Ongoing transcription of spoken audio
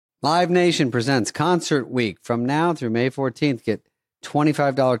Live Nation presents Concert Week. From now through May 14th, get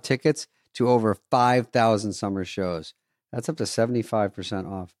 $25 tickets to over 5,000 summer shows. That's up to 75%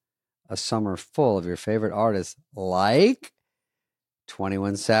 off a summer full of your favorite artists like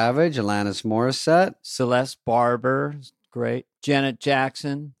 21 Savage, Alanis Morissette, Celeste Barber, great. Janet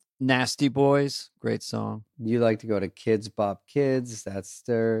Jackson, Nasty Boys, great song. You like to go to Kids Bop Kids. That's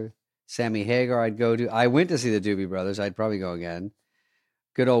their Sammy Hagar I'd go to. I went to see the Doobie Brothers. I'd probably go again.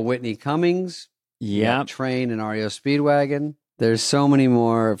 Good old Whitney Cummings. Yeah. Train and REO Speedwagon. There's so many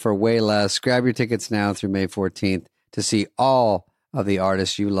more for way less. Grab your tickets now through May 14th to see all of the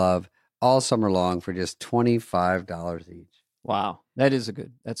artists you love all summer long for just $25 each. Wow. That's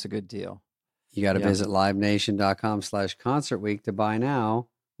a good deal. You got to visit livenation.com/concertweek to buy now.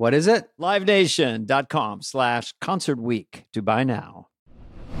 What is it? livenation.com/concertweek to buy now.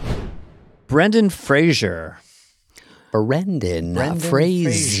 Brendan Fraser. Brendan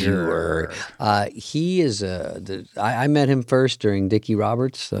Fraser. He is I met him first during Dickie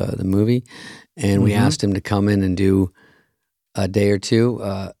Roberts, the movie, and we asked him to come in and do a day or two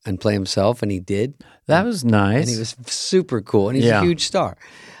and play himself, and he did. That was nice. And he was super cool, and he's a huge star.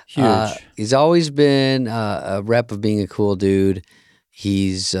 Huge. He's always been a rep of being a cool dude.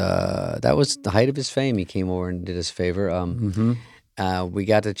 He's that was the height of his fame. He came over and did us a favor. We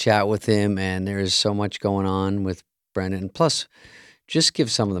got to chat with him, and there's so much going on with Brendan. Plus, just give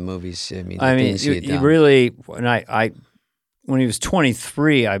some of the movies. I mean, you really. When he was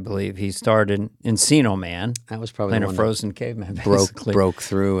 23, I believe he started Encino Man. That was probably playing the one a frozen caveman. Broke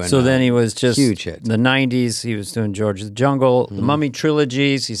through. And, so then he was just huge hit. The 90s. He was doing George of the Jungle, the Mummy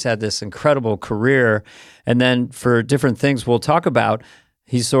trilogies. He's had this incredible career, and then for different things we'll talk about,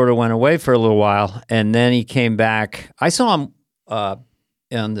 he sort of went away for a little while, and then he came back. I saw him on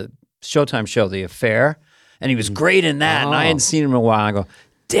the Showtime show, The Affair. And he was great in that, and I hadn't seen him in a while. I go,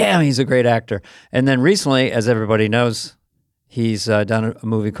 damn, he's a great actor. And then recently, as everybody knows, he's done a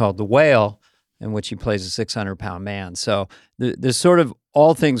movie called The Whale, in which he plays a 600-pound man. So there's sort of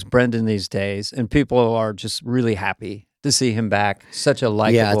all things Brendan these days, and people are just really happy to see him back. Such a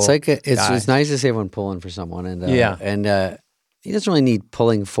likable Yeah, it's like guy. It's nice to see everyone pulling for someone, and he doesn't really need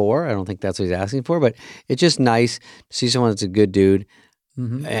pulling for. I don't think that's what he's asking for, but it's just nice to see someone that's a good dude.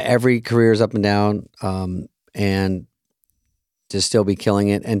 Every career is up and down, and to still be killing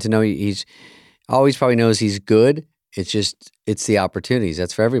it, and to know he's always probably knows he's good. It's the opportunities.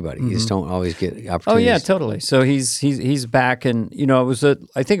 That's for everybody. You just don't always get opportunities. Oh yeah, totally. So he's back, and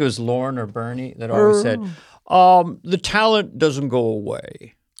I think it was Lauren or Bernie that always said, the talent doesn't go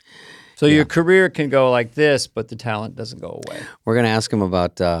away. So your career can go like this, but the talent doesn't go away. We're gonna ask him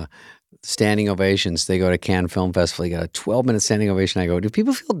about standing ovations. They go to Cannes Film Festival. You got a 12-minute standing ovation. I go, do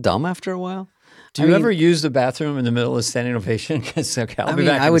people feel dumb after a while? Do you ever use the bathroom in the middle of standing ovation? I'd be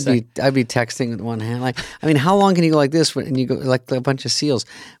texting with one hand. How long can you go like this and you go like a bunch of seals?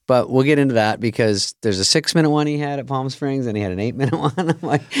 But we'll get into that because there's a 6-minute one he had at Palm Springs and he had an 8-minute one. I'm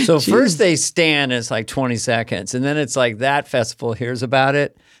like, so first they stand and it's like 20 seconds, and then it's like that festival hears about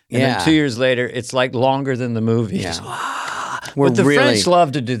it, and then 2 years later it's like longer than the movie. Yeah. But the French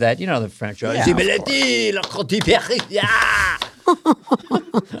love to do that. You know the French.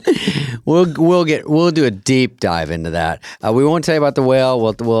 We'll do a deep dive into that. We won't tell you about The Whale.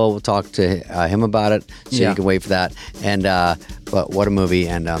 We'll talk to him about it, so you can wait for that. And but what a movie!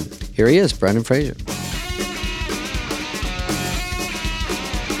 And here he is, Brendan Fraser.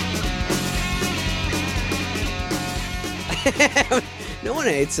 No one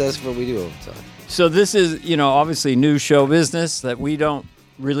hates us, but we do. So this is, obviously new show business that we don't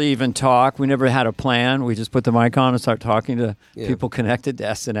really even talk. We never had a plan. We just put the mic on and start talking to people connected to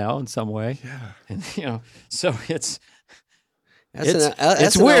SNL in some way. Yeah. And, so it's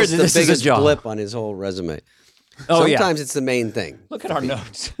weird that this is a job. Blip on his whole resume. Oh, Sometimes it's the main thing. Look at our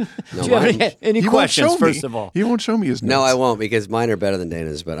notes. Do you have any questions, first of all? He won't show me his notes. No, I won't, because mine are better than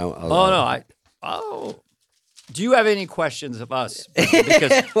Dana's. But do you have any questions of us?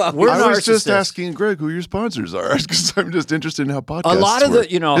 Because we're I was just narcissists. asking Greg who your sponsors are, because I'm just interested in how podcasts A lot of work.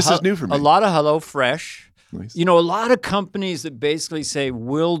 this is new for me. A lot of HelloFresh. Nice. A lot of companies that basically say,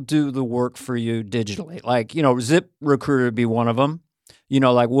 we'll do the work for you digitally. Like, ZipRecruiter would be one of them.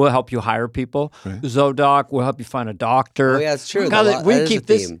 We'll help you hire people. Right. ZocDoc, we'll help you find a doctor. Oh, yeah, it's true. We keep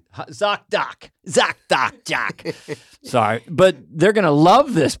this. ZocDoc. Jack. Sorry. But they're going to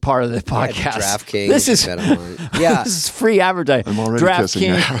love this part of the podcast. DraftKings. This is this is free advertising. I'm already kissing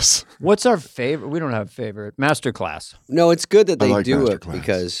ass. What's our favorite? We don't have a favorite. Masterclass. No, it's good that they like do it Masterclass.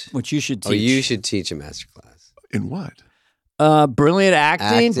 because... Which you should teach. Oh, you should teach a masterclass. In what? Brilliant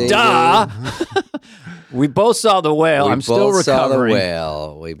acting. Duh. We both saw The Whale. I'm still recovering. We both saw The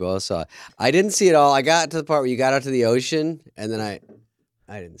Whale. We both saw it. I didn't see it all. I got to the part where you got out to the ocean, and then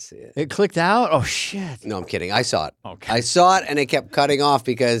I didn't see it. It clicked out? Oh, shit. No, I'm kidding. I saw it. Okay. I saw it, and it kept cutting off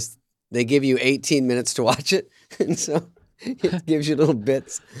because they give you 18 minutes to watch it, and so it gives you little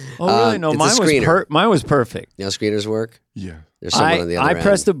bits. Oh, really? No, mine was perfect. You know how screeners work? Yeah. There's someone on the other end. I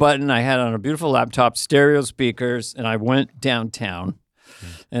pressed a button. I had on a beautiful laptop, stereo speakers, and I went downtown.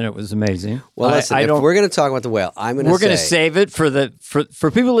 And it was amazing. Well, listen, if we're going to talk about The Whale, we're going to save it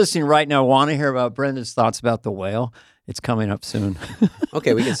for people listening right now. Want to hear about Brendan's thoughts about The Whale? It's coming up soon.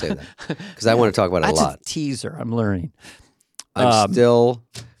 Okay, we can say that because I want to talk about it a lot. That's a teaser. I'm learning. I'm still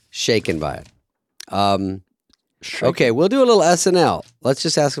shaken by it. Okay, we'll do a little SNL. Let's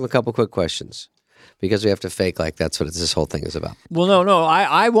just ask him a couple quick questions because we have to fake like that's what this whole thing is about. Well, no.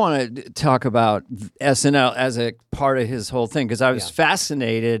 I want to talk about SNL as a part of his whole thing because I was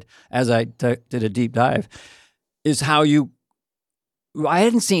fascinated as I did a deep dive. Is how I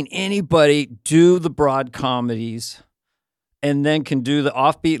hadn't seen anybody do the broad comedies and then can do the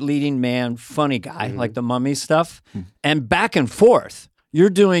offbeat leading man funny guy like the Mummy stuff and back and forth. You're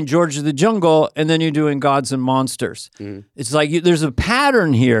doing George of the Jungle, and then you're doing Gods and Monsters. It's like there's a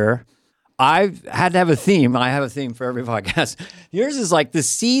pattern here. I've had to have a theme. I have a theme for every podcast. Yours is like the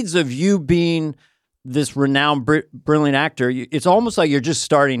seeds of you being this renowned, brilliant actor. It's almost like you're just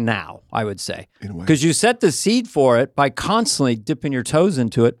starting now, I would say. Because you set the seed for it by constantly dipping your toes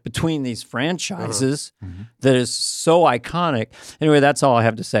into it between these franchises that is so iconic. Anyway, that's all I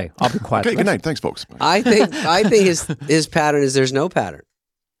have to say. I'll be quiet. Okay, good night. Thanks, folks. I think his pattern is there's no pattern.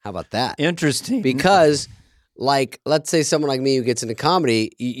 How about that? Interesting. Because, like, let's say someone like me who gets into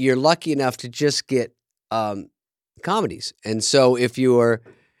comedy, you're lucky enough to just get comedies. And so if you were...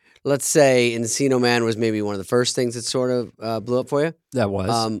 Let's say Encino Man was maybe one of the first things that sort of blew up for you. That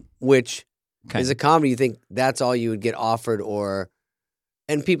was. Which is a comedy. You think that's all you would get offered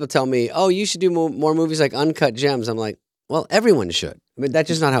and people tell me, oh, you should do more movies like Uncut Gems. I'm like, well, everyone should. I mean, that's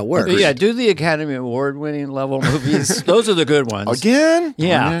just not how it works. Yeah, do the Academy Award winning level movies. Those are the good ones. Again?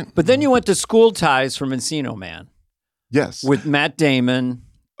 Yeah. But then you went to School Ties from Encino Man. Yes. With Matt Damon.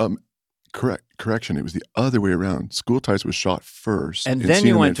 Correction. It was the other way around. School Ties was shot first, and then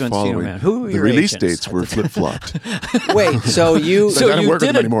you went to Encino Man. Who were your The release agents? dates were flip-flopped. Wait, so you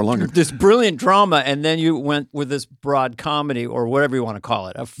did this brilliant drama, and then you went with this broad comedy, or whatever you want to call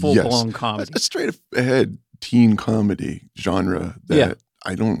it, a full-blown comedy. A straight-ahead teen comedy genre that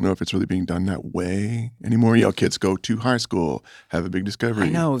I don't know if it's really being done that way anymore. You know, kids go to high school, have a big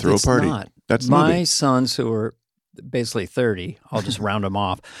discovery, throw a party. Not. That's my sons who are basically 30. I'll just round them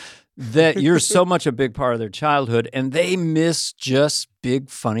off. That you're so much a big part of their childhood, and they miss just big,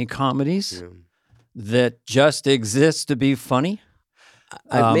 funny comedies that just exist to be funny.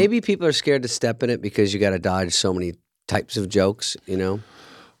 Maybe people are scared to step in it because you got to dodge so many types of jokes, you know?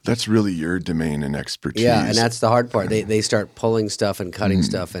 That's really your domain and expertise. Yeah, and that's the hard part. They start pulling stuff and cutting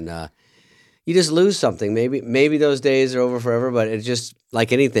stuff, and you just lose something. Maybe those days are over forever, but it's just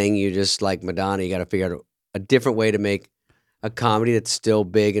like anything. You just like Madonna, you got to figure out a different way to make a comedy that's still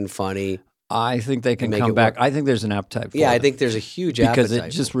big and funny. I think they can come back. I think there's an appetite for it. Yeah, I think there's a huge appetite. Because it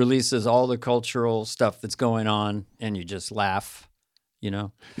just releases all the cultural stuff that's going on, and you just laugh, you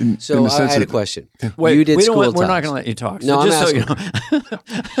know? So I had a question. Wait, you did School Ties. We're not going to let you talk. No, so I'm just asking. so you know.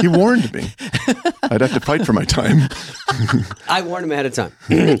 He warned me. I'd have to fight for my time. I warned him ahead of time.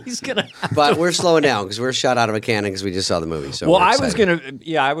 He's gonna. But we're slowing down because we're shot out of a cannon because we just saw the movie. So well, I was gonna.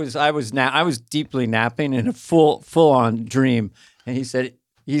 Yeah, I was deeply napping in a full on dream, and he said,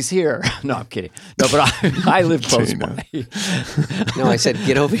 "He's here." No, I'm kidding. No, but I live close by. No, I said,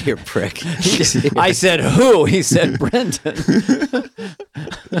 "Get over here, prick." I said, "Who?" He said, "Brendan."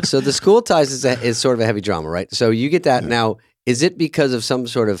 So the School Ties is sort of a heavy drama, right? So you get that now. Is it because of some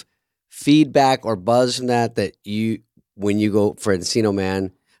sort of feedback or buzz from that you, when you go for Encino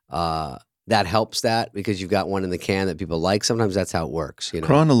Man, that helps that because you've got one in the can that people like? Sometimes that's how it works. You know?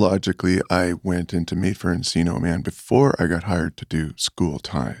 Chronologically, I went into Made for Encino Man before I got hired to do School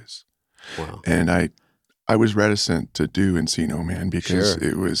Ties. Wow. And I was reticent to do Encino Man because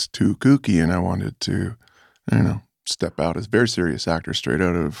it was too kooky, and I wanted to, step out as a very serious actor straight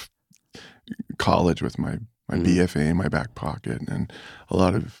out of college with my BFA in my back pocket and a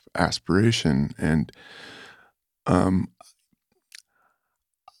lot of aspiration. And I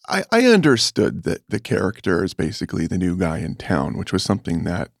understood that the character is basically the new guy in town, which was something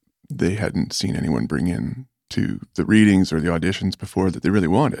that they hadn't seen anyone bring in to the readings or the auditions before that they really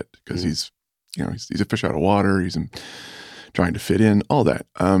wanted, because he's a fish out of water. He's trying to fit in, all that.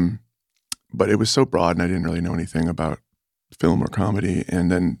 But it was so broad, and I didn't really know anything about film or comedy.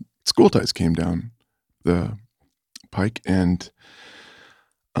 And then School Ties came down the pike, and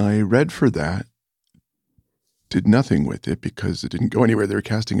I read for that, did nothing with it because it didn't go anywhere. They were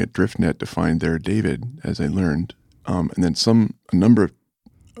casting at DriftNet to find their David, as I learned. And then a number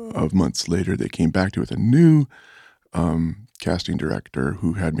of months later, they came back to it with a new casting director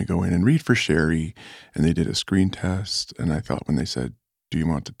who had me go in and read for Sherry, and they did a screen test. And I thought when they said, "Do you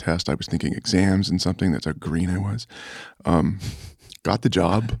want to test?" I was thinking exams and something. That's how green I was. Got the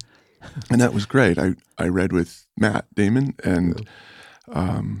job, and that was great. I read with Matt Damon and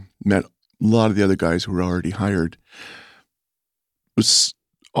met a lot of the other guys who were already hired. Was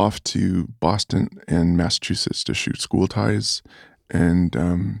off to Boston and Massachusetts to shoot School Ties, and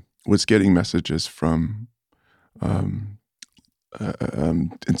was getting messages from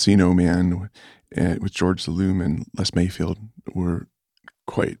Encino Man with George Zaloom and Les Mayfield were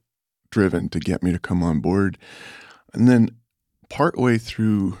quite driven to get me to come on board. And then partway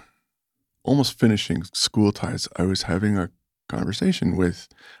through almost finishing School Ties, I was having a conversation with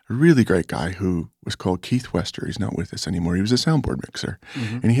a really great guy who was called Keith Wester. He's not with us anymore. He was a soundboard mixer,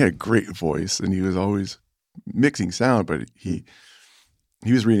 and he had a great voice, and he was always mixing sound, but he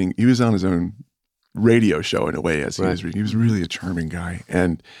was on his own radio show in a way as he was reading. He was really a charming guy,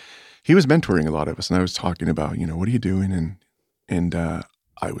 and he was mentoring a lot of us. And I was talking about, what are you doing? And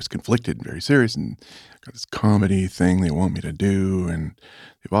I was conflicted and very serious, and got this comedy thing they want me to do, and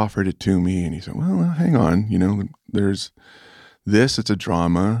they've offered it to me. And he said, well, hang on, there's this, it's a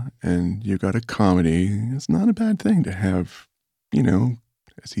drama, and you got a comedy. It's not a bad thing to have,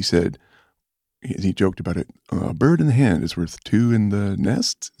 as he said, he joked about it. A bird in the hand is worth two in the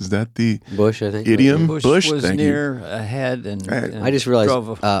nest. Is that the Bush? I think idiom? Bush was near ahead, and I just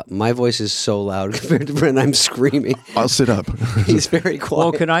realized my voice is so loud compared to Brent. I'm screaming. I'll sit up. He's very quiet.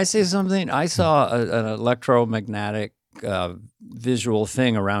 Well, can I say something? I saw an electromagnetic visual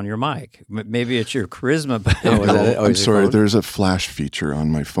thing around your mic. Maybe it's your charisma. But is that it? I'm sorry. There's a flash feature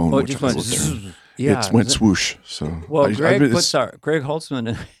on my phone. It just went zzz. Yeah, it went swoosh. So Greg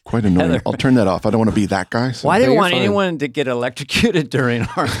Holtzman. Quite annoying. I'll turn that off. I don't want to be that guy. So. Well, I didn't want anyone to get electrocuted during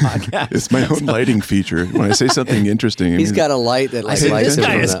our podcast. It's my own lighting feature. When I say something interesting, he's got a light that lights him. This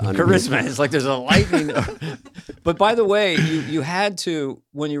guy is charisma. It's like there's a lightning. But by the way, you had to,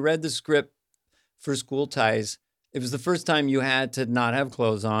 when you read the script for School Ties, it was the first time you had to not have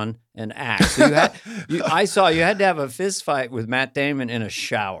clothes on and act. So I saw you had to have a fist fight with Matt Damon in a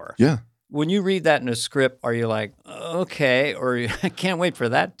shower. Yeah. When you read that in a script, are you like, okay, or I can't wait for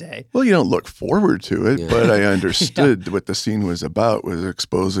that day? Well, you don't look forward to it, but I understood what the scene was about, was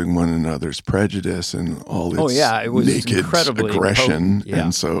exposing one another's prejudice and all its it was naked aggression.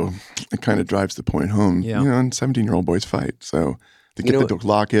 And so it kind of drives the point home. Yeah. And 17-year-old boys fight. So they get the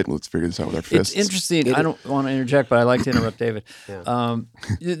locket, let's figure this out with our fists. It's interesting. I don't want to interject, but I like to interrupt David.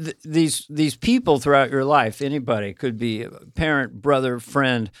 These people throughout your life, anybody, could be a parent, brother,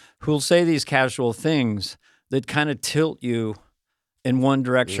 friend, who'll say these casual things that kind of tilt you in one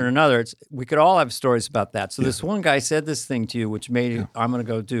direction or another. We could all have stories about that. So this one guy said this thing to you, which made I'm going to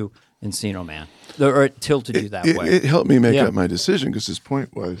go do Encino Man, or it tilted you that way. It helped me make up my decision, because his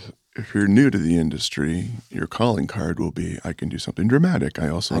point was, if you're new to the industry, your calling card will be, I can do something dramatic. I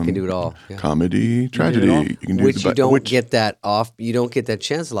can do it all. Comedy, tragedy. You can do you don't get that off. You don't get that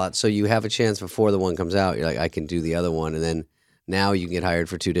chance a lot. So you have a chance before the one comes out. You're like, I can do the other one, and then now you can get hired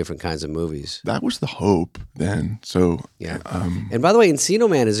for two different kinds of movies. That was the hope then. So and by the way, Encino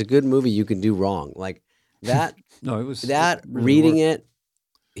Man is a good movie you can do wrong. Like that. No, it was that. Really reading it,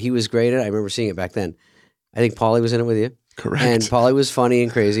 he was great at it. I remember seeing it back then. I think Paulie was in it with you. Correct. And Paulie was funny and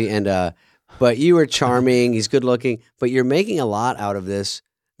crazy, and but you were charming. He's good looking, but you're making a lot out of this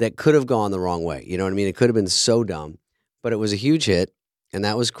that could have gone the wrong way. You know what I mean? It could have been so dumb, but it was a huge hit, and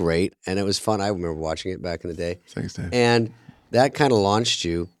that was great, and it was fun. I remember watching it back in the day. Thanks, Dave. And that kind of launched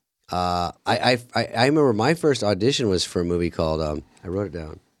you. I remember my first audition was for a movie called I wrote it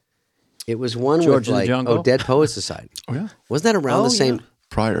down. It was one George with Dead Poets Society. Oh yeah. Wasn't that around the same? Yeah.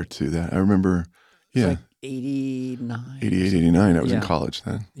 Prior to that, I remember. Yeah. Like 89. 88, 89. I was in college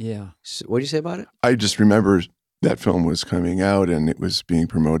then. Yeah. So what did you say about it? I just remember that film was coming out and it was being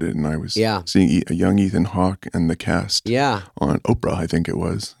promoted, and I was seeing a young Ethan Hawke and the cast on Oprah, I think it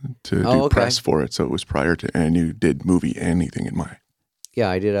was, to do press for it. So it was prior to, and you did movie anything in mind. Yeah,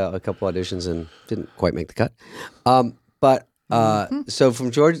 I did a couple auditions and didn't quite make the cut. So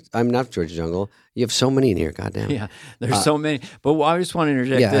from George, I'm not from Georgia Jungle. You have so many in here, goddamn. Yeah, there's so many. But I just want to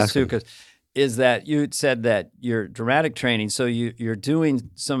interject this too, because is that you said that your dramatic training, so you're doing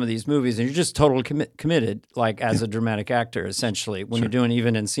some of these movies and you're just totally committed, like as a dramatic actor, essentially, when you're doing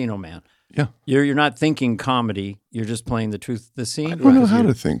even Encino Man. Yeah. You're not thinking comedy. You're just playing the scene. I don't know how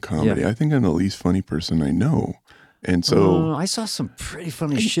to think comedy. I think I'm the least funny person I know. And so I saw some pretty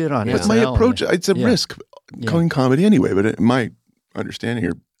funny shit on But SNL. my approach, it's a risk calling comedy anyway, but my understanding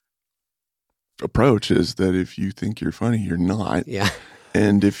or approach is that if you think you're funny, you're not. Yeah.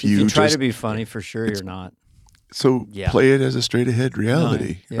 And if you try to be funny, for sure you're not. So play it as a straight ahead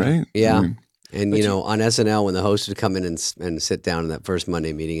reality, right? Yeah. And, on SNL, when the host would come in and sit down in that first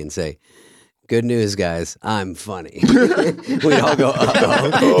Monday meeting and say, "Good news, guys, I'm funny." We'd all go,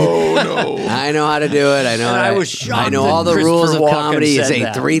 "Oh no, I know how to do it. I know. I was shocked. I know all the rules of comedy. You say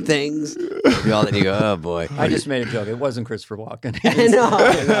that. 3 things. Then you go, "Oh boy." I just made a joke. It wasn't Christopher Walken.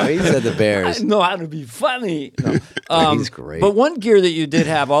 No, he said the Bears. I know how to be funny. No. He's great. But one gear that you did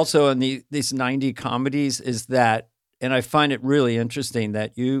have also in these 90 comedies is that, and I find it really interesting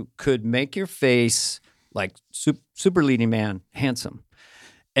that you could make your face like super leading man, handsome.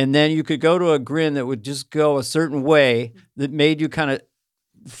 And then you could go to a grin that would just go a certain way that made you kind of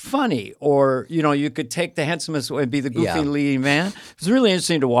funny. Or, you could take the handsomest way and be the goofy leading man. It was really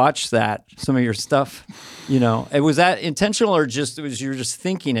interesting to watch that, some of your stuff. Was that intentional or just you were just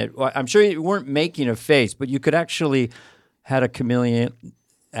thinking it? I'm sure you weren't making a face, but you could actually had a chameleon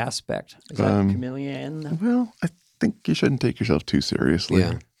aspect. Is that chameleon? Well, I think you shouldn't take yourself too seriously.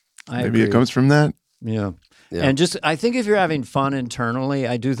 Yeah. Maybe it comes from that. Yeah. And I think if you're having fun internally,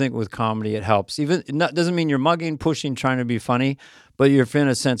 I do think with comedy it helps. Even doesn't mean you're mugging, pushing, trying to be funny, but you're in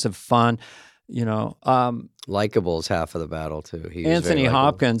a sense of fun. Likeable is half of the battle too. Anthony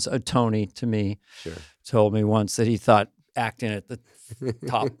Hopkins, a Tony to me, told me once that he thought acting at the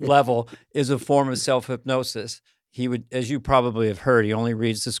top level is a form of self-hypnosis. He would, as you probably have heard, he only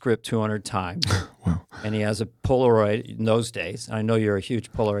reads the script 200 times. Wow. And he has a Polaroid in those days. I know you're a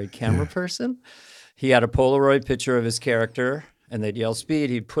huge Polaroid camera person. He had a Polaroid picture of his character, and they'd yell speed.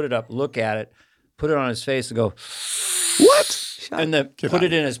 He'd put it up, look at it, put it on his face, and go, "What?" And then put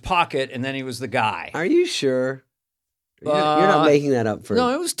it in his pocket, and then he was the guy. Are you sure? You're not making that up for...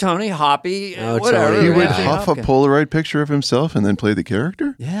 No, it was Tony Hoppy. Whatever. Tony. He would huff a Polaroid picture of himself and then play the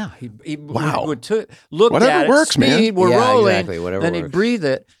character? Yeah. He wow. would look Whatever at it, works, speed, man. we're rolling. Exactly. Whatever then works. he'd breathe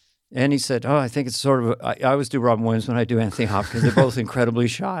it. And he said, I think it's sort of... I always do Robin Williams when I do Anthony Hopkins. They're both incredibly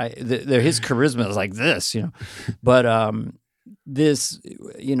shy. His charisma is like this, But this,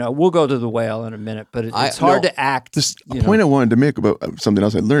 we'll go to The Whale in a minute, but it's hard to act. A point I wanted to make about something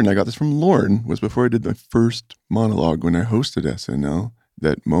else I learned, I got this from Lauren, was before I did my first monologue when I hosted SNL,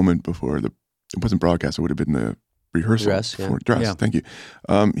 that moment before it wasn't broadcast, it would have been the rehearsal. Dress, Dress, thank you.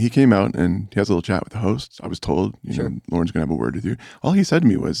 He came out and he has a little chat with the host. I was told, Lauren's going to have a word with you. All he said to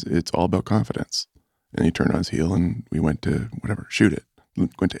me was, "It's all about confidence." And he turned on his heel and we went to shoot it.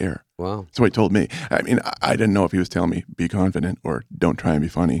 Went to air. Wow. That's what he told me. I mean, I didn't know if he was telling me be confident or don't try and be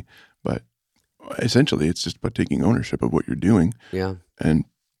funny, but essentially it's just about taking ownership of what you're doing and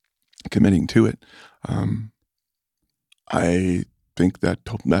committing to it. I think that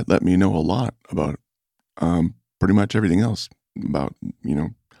let me know a lot about pretty much everything else about,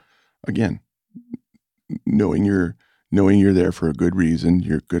 again, knowing you're there for a good reason,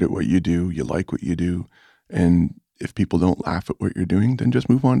 you're good at what you do, you like what you do, and if people don't laugh at what you're doing, then just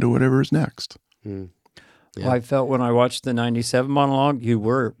move on to whatever is next. Yeah. Well, I felt when I watched the 97 monologue, you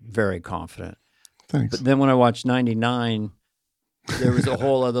were very confident. Thanks. But then when I watched 99, there was a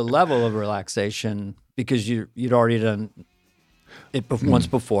whole other level of relaxation because you'd already done it once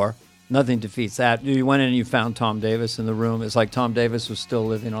before. Nothing defeats that. You went in and you found Tom Davis in the room. It's like Tom Davis was still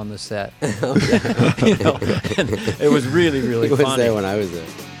living on the set. And it was really, really funny. He was there when I was there.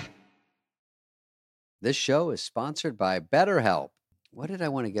 This show is sponsored by BetterHelp. What did I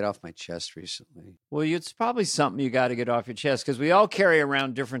want to get off my chest recently? Well, it's probably something you got to get off your chest because we all carry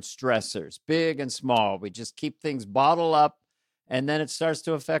around different stressors, big and small. We just keep things bottled up, and then it starts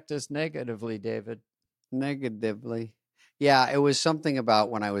to affect us negatively, David. Negatively? Yeah, it was something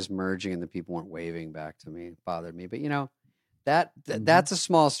about when I was merging and the people weren't waving back to me. It bothered me. But, that's a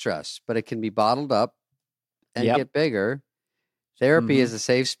small stress, but it can be bottled up and get bigger. Therapy is a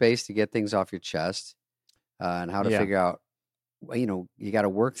safe space to get things off your chest. And how to figure out, you got to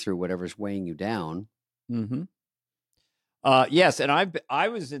work through whatever's weighing you down. Mm-hmm. Yes, and I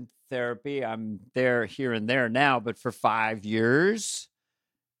was in therapy. I'm there here and there now, but for 5 years.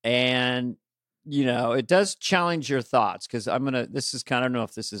 And, it does challenge your thoughts because I don't know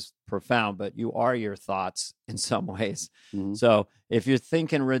if this is profound, but you are your thoughts in some ways. Mm-hmm. So if you're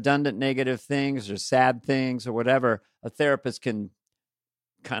thinking redundant negative things or sad things or whatever, a therapist can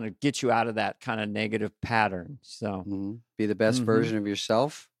kind of get you out of that kind of negative pattern. So be the best version of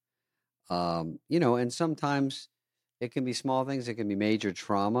yourself. And sometimes It can be small things. It can be major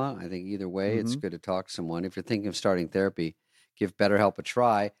trauma. I think either way, it's good to talk to someone. If you're thinking of starting therapy, give BetterHelp a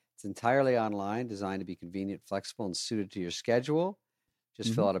try. It's entirely online, designed to be convenient, flexible, and suited to your schedule.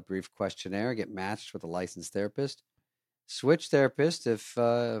 Just fill out a brief questionnaire, get matched with a licensed therapist. Switch therapist if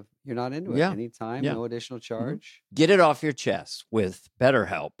you're not into it. Anytime, no additional charge. Get it off your chest with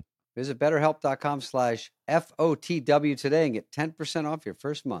BetterHelp. Visit BetterHelp.com/FOTW today and get 10% off your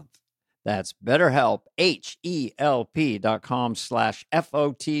first month. That's BetterHelp,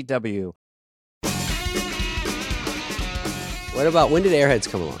 HELP.com/FOTW. What about, when did Airheads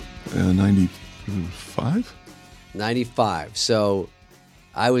come along? 95? 95. So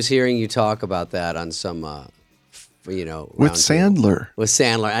I was hearing you talk about that on some, with Sandler. With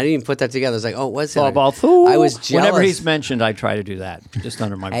Sandler. I didn't even put that together. I was like, oh, what's that? I was jealous. Whenever he's mentioned, I try to do that, just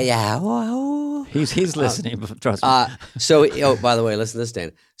under my breath. Yeah. He's listening, trust me. So, by the way, listen to this,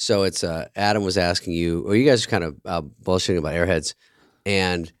 Dan. So it's Adam was asking you, or you guys are kind of bullshitting about Airheads,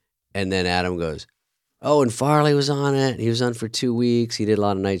 and then Adam goes, oh, and Farley was on it. He was on for 2 weeks. He did a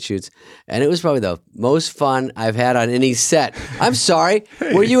lot of night shoots, and it was probably the most fun I've had on any set. I'm sorry,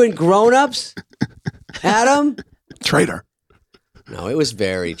 were you in Grown Ups, Adam? Traitor. No, it was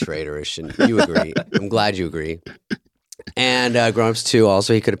very traitorish, and you agree. I'm glad you agree. And Grown Ups 2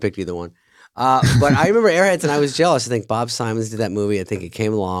 also. He could have picked either one. But I remember Airheads, and I was jealous. I think Bob Simons did that movie. I think it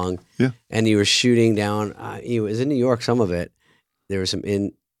came along. Yeah. And you were shooting down. It was in New York, some of it. There was some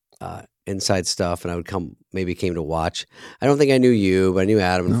inside stuff, and I would came to watch. I don't think I knew you, but I knew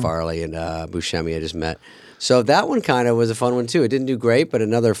Adam and Farley and Buscemi I just met. So that one kind of was a fun one, too. It didn't do great, but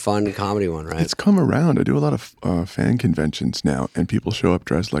another fun comedy one, right? It's come around. I do a lot of fan conventions now, and people show up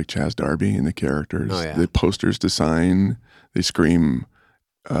dressed like Chaz Darby and the characters. Oh, yeah. The posters to sign. They scream,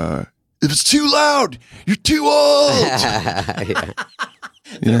 if it's too loud, you're too old.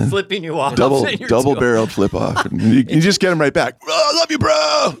 They're flipping you off. Double-barreled flip off. And you just get them right back. Oh, I love you,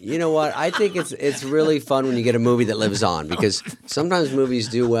 bro. You know what? I think it's really fun when you get a movie that lives on, because sometimes movies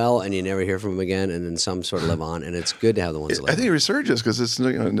do well and you never hear from them again, and then some sort of live on, and it's good to have the ones that live on. I think it resurges because it's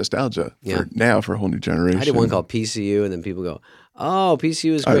nostalgia for a whole new generation. I did one called PCU, and then people go, oh,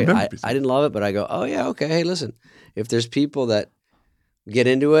 PCU is great. I didn't love it, but I go, oh, yeah, okay. Hey, listen, if there's people that get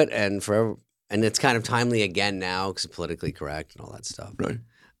into it and forever, and it's kind of timely again now because it's politically correct and all that stuff. Right.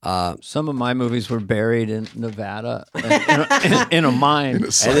 Some of my movies were buried in Nevada in a mine. In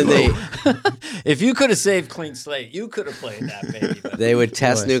a and then if you could have saved Clean Slate, you could have played that baby. They would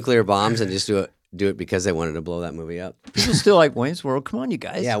test nuclear bombs and just do it because they wanted to blow that movie up. People still like Wayne's World. Come on, you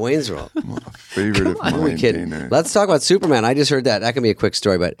guys. Yeah, Wayne's World. Favorite of mine. We're kidding. Let's talk about Superman. I just heard that. That can be a quick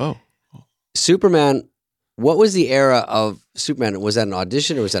story, but Superman. What was the era of Superman? Was that an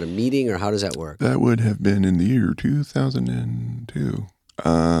audition or was that a meeting or how does that work? That would have been in the year 2002.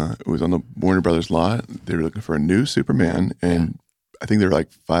 It was on the Warner Brothers lot. They were looking for a new Superman, and I think there were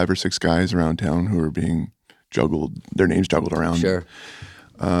like 5 or 6 guys around town who were being their names juggled around. Sure.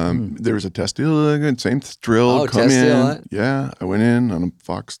 There was a test deal, same thrill. Oh, come test in. deal. Yeah, I went in on a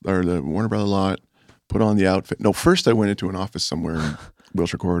Fox or the Warner Brothers lot, put on the outfit. No, first I went into an office somewhere in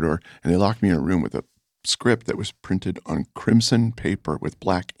Wilshire Corridor, and they locked me in a room with a script that was printed on crimson paper with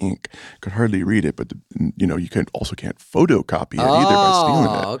black ink. Could hardly read it, but you can't photocopy it either by stealing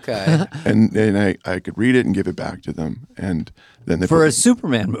it. Okay. And I could read it and give it back to them, and then they a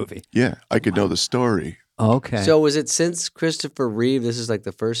Superman movie. Yeah, I could know the story. Okay. So was it since Christopher Reeve? This is like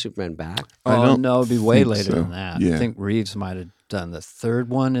the first Superman back? Oh no, it'd be way later than that. Yeah. I think Reeves might have done the third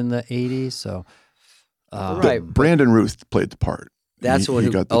one in the 80s. So right. Brandon Ruth played the part. That's the one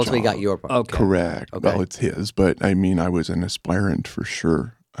who ultimately got your part. Okay. Correct. Okay. Well, it's his, but I mean, I was an aspirant for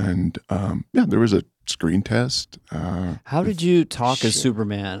sure. And there was a screen test. How did you talk as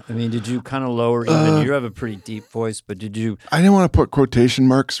Superman? I mean, did you kind of lower even? You have a pretty deep voice, but did you? I didn't want to put quotation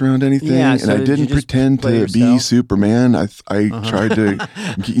marks around anything, so and I didn't pretend to be Superman. I tried to,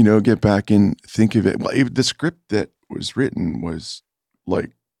 get back and think of it. Well, the script that was written was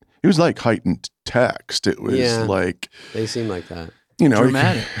like, it was like heightened text. It was like they seem like that.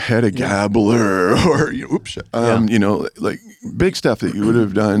 Dramatic. Hedda Gabler or, like big stuff that you would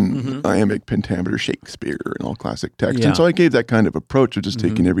have done, iambic pentameter, Shakespeare, and all classic text. Yeah. And so I gave that kind of approach of just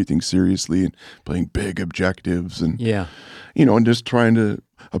taking everything seriously and playing big objectives and, and just trying to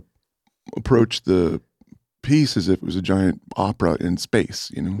approach the piece as if it was a giant opera in space,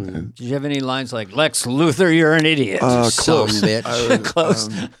 Did you have any lines like, Lex Luthor, you're an idiot? Close. Close.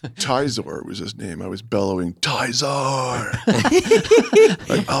 Tyzor was his name. I was bellowing, Tyzor!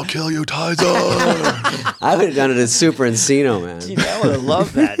 Like, I'll kill you, Tyzor! I would have done it as Super Encino, man. I would have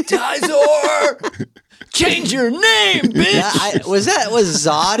loved that. Tyzor! Change your name, bitch. Was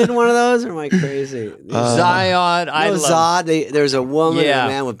Zod in one of those? Or am I crazy? Zion. Zod. There's a woman and a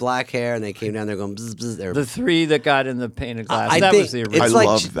man with black hair, and they came down there going. Bzz, bzz, the three that got in the pane of glass. That was the original. I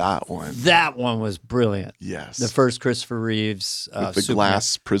love that one. That one was brilliant. Yes, the first Christopher Reeves with the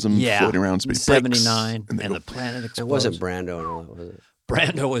glass prism floating around space. 79, and the planet explodes. It wasn't Brando and all that, was it?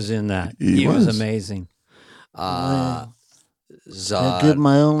 Brando was in that. He was amazing. Zod. Give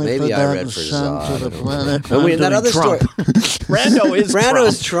my only Maybe I read forgotten for son Zod. to the planet. That other Trump. story. Brando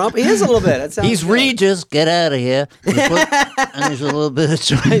is Trump. He is a little bit. That sounds He's good. Regis. Get out of here. And he's a little bit of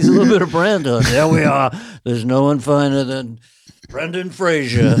Brando. There we are. There's no one finer than Brendan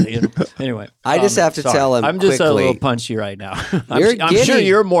Fraser. You know? Anyway, I just have to tell him I'm just quickly, a little punchy right now. You're I'm sure giddy.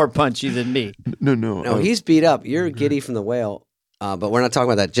 you're more punchy than me. No. he's beat up. You're giddy from the whale, but we're not talking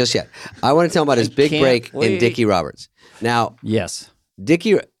about that just yet. I want to tell him about his big can't break wait. in Dickie Roberts. Now, Yes.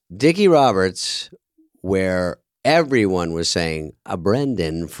 Dickie Roberts, where everyone was saying a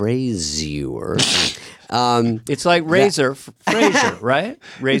Brendan Fraser. It's like Razor Frazier, right?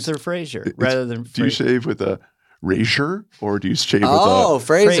 Razor Frazier, rather than Do you Frazier. shave with a razor or do you shave with Oh, a?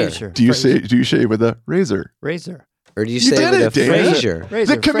 Fraser. Do you shave with a razor? Razor. Or do you You say did with it, a Dave. Fraser?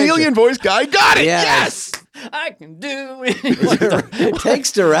 Razor, The chameleon voice guy got it. Yes. I can do It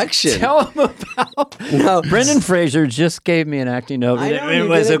takes direction. Tell him about. No, Brendan Fraser just gave me an acting note. I know, and you it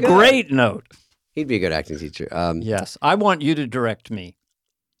was did a it good. great note. he'd be a good acting teacher. Yes. I want you to direct me.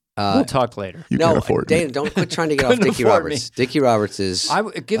 We'll talk later. You No, can't afford Dana, me. don't quit trying to get off Couldn't Dickie afford Roberts. me. Dickie Roberts is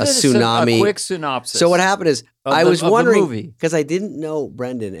Give a it tsunami. a quick synopsis. So what happened is Of I the- was of the wondering movie. because I didn't know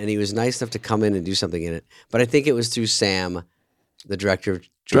Brendan, and he was nice enough to come in and do something in it. But I think it was through Sam, the director of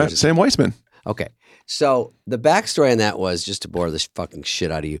George's. Sam Weissman. Okay, so the backstory on that was just to bore the fucking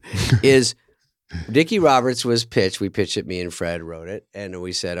shit out of you. Is Dickie Roberts was pitched? We pitched it. Me and Fred wrote it, and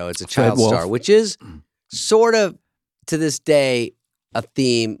we said, "Oh, it's a child Wolf. star," which is sort of to this day a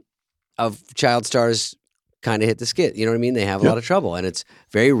theme of child stars. Kind of hit the skid. You know what I mean? They have a lot of trouble, and it's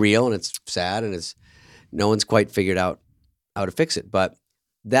very real, and it's sad, and it's no one's quite figured out how to fix it. But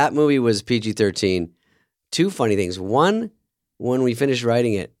that movie was PG-13. Two funny things. One, when we finished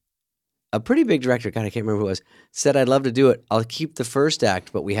writing it, a pretty big director, God, I can't remember who it was, said, I'd love to do it. I'll keep the first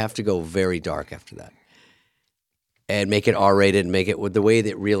act, but we have to go very dark after that and make it R-rated and make it with the way that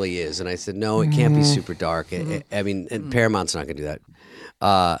it really is. And I said, no, it can't be super dark. I mean, and Paramount's not going to do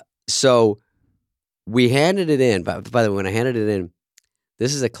that. So we handed it in. By the way, when I handed it in,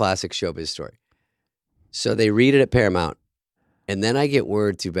 this is a classic showbiz story. So they read it at Paramount, and then I get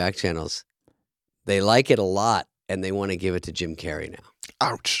word through back channels. They like it a lot, and they want to give it to Jim Carrey now.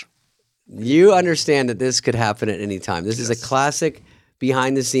 Ouch. You understand that this could happen at any time. This is a classic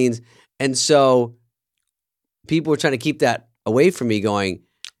behind the scenes. And so people were trying to keep that away from me going,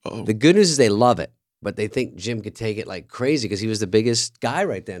 the good news is they love it, but they think Jim could take it like crazy because he was the biggest guy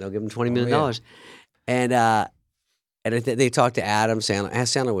right then. They'll give him $20 million. And they talked to Adam Sandler.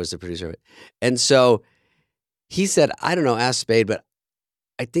 Sandler was the producer of it. And so he said, I don't know, ask Spade, but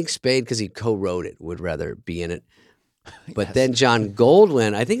I think Spade, because he co-wrote it, would rather be in it. But then John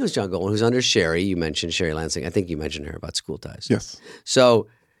Goldwyn, I think it was John Goldwyn, who's under Sherry. You mentioned Sherry Lansing. I think you mentioned her about School Ties. Yes. So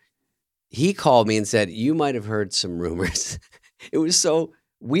he called me and said, you might have heard some rumors. It was so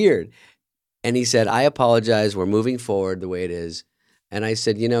weird. And he said, I apologize. We're moving forward the way it is. And I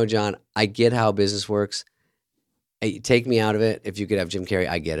said, John, I get how business works. Hey, take me out of it. If you could have Jim Carrey,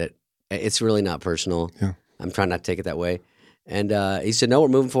 I get it. It's really not personal. Yeah. I'm trying not to take it that way. And he said, no, we're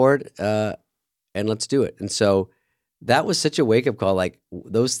moving forward, and let's do it. And so that was such a wake-up call. Like,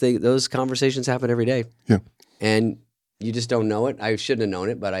 those conversations happen every day. Yeah. And you just don't know it. I shouldn't have known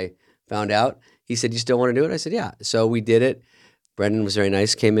it, but I found out. He said, you still want to do it? I said, yeah. So we did it. Brendan was very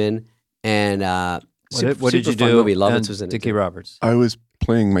nice, came in, and What did you fun do? movie. Lovitz was in it. Dickie too. Roberts. I was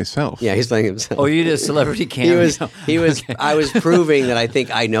playing myself. Yeah, he's playing himself. Oh, you did a celebrity cameo. He was. I was proving that I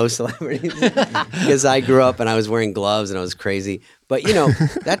think I know celebrities because I grew up and I was wearing gloves and I was crazy. But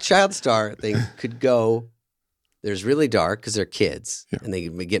that child star thing could go. There's really dark because they're kids and they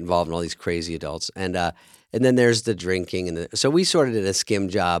get involved in all these crazy adults, and then there's the drinking and so we sort of did a skim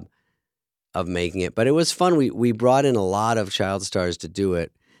job of making it, but it was fun. We brought in a lot of child stars to do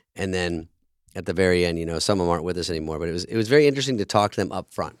it, and then at the very end, some of them aren't with us anymore, but it was very interesting to talk to them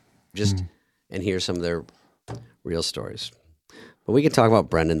up front, just and hear some of their real stories. But we can talk about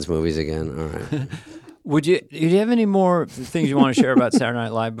Brendan's movies again. All right. Do you have any more things you want to share about Saturday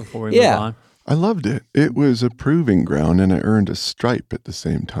Night Live before we move on? I loved it. It was a proving ground, and I earned a stripe at the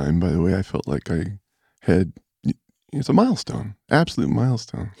same time. By the way, I felt like I had. It's a milestone, absolute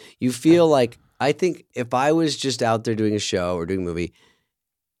milestone. You feel like, I think if I was just out there doing a show or doing a movie,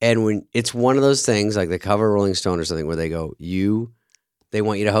 And when it's one of those things like the cover of Rolling Stone or something where they go, they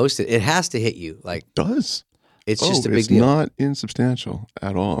want you to host it. It has to hit you. Like It does. it's just a big deal. It's not insubstantial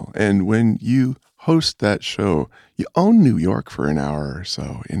at all. And when you host that show, you own New York for an hour or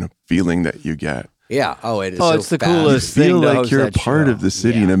so in a feeling that you get. Yeah. Oh, it is. It's the fast. coolest You feel thing to like host you're a that part show. of the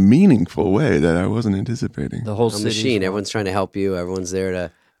city in a meaningful way that I wasn't anticipating. The whole A city. machine. Everyone's trying to help you. Everyone's there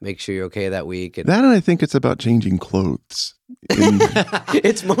to make sure you're okay that week. And That, and I think it's about changing clothes.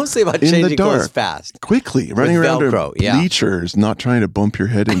 it's mostly about in the changing clothes dark. fast. Quickly, running around Velcro, to bleachers, not trying to bump your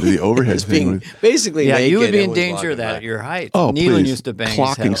head into the overhead Just thing. being basically Yeah, naked. you would be in everyone's danger walking of that by. at your height. Oh, Nealon please. used to bang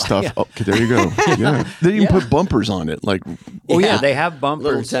Clocking his head. stuff. Yeah. Oh, okay, there you go. Yeah. They even put bumpers on it. Like, Oh yeah, Yeah. they have bumpers.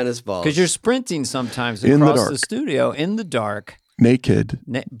 Little tennis balls. Because you're sprinting sometimes In the across the dark. studio in the dark, naked.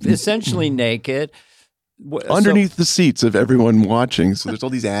 essentially naked. Underneath the seats of everyone watching. So there's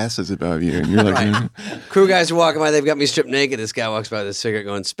all these asses above you. And you're like, Right. Crew guys are walking by. They've got me stripped naked. This guy walks by with a cigarette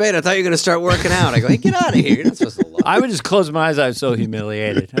going, Spade, I thought you were going to start working out. I go, hey, get out of here. You're not supposed to look. I would just close my eyes. I was so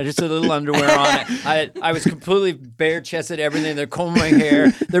humiliated. I just had a little underwear on. I was completely bare chested, everything. They're combing my hair.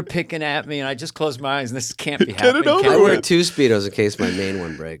 They're picking at me, and I just closed my eyes. And this can't be happening. it over I Can't- wear 2 Speedos in case my main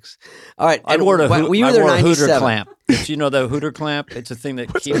one breaks. All right. I and wore a, when hoot, you were I there wore a Hooter 97. clamp. Did you know the Hooter clamp? It's a thing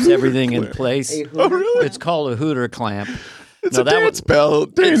that keeps everything in place. oh, really? It's called a Hooter clamp. It's No, a that dance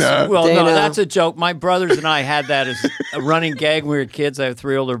belt. Dana. Well, no, Dana. that's a joke. My brothers and I had that as a running gag when we were kids. I have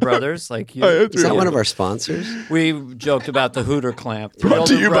 3 older brothers. Like you, I have Is that three. one of our sponsors? we joked about the Hooter clamp. 3 Brought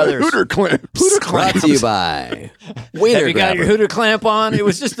older to you brothers. by Hooter Clamps. Brought to you by Wiener Have you got your Grabber. Hooter clamp on? It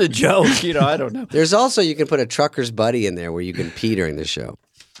was just a joke. I don't know. There's also, you can put a trucker's buddy in there where you can pee during the show.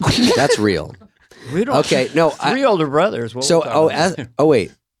 That's real. We don't. Okay, no, 3 older brothers. What So, we talking about?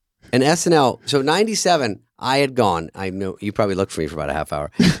 wait. An SNL. So, 97, I had gone. I know you probably looked for me for about a half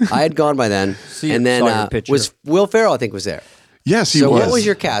hour. I had gone by then. See- and then saw your picture. was Will Ferrell, I think, was there. Yes, he So, was. what was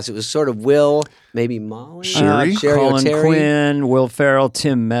your cast? It was sort of Will, maybe Molly? Sherry? Colin O'Terry. Quinn, Will Ferrell,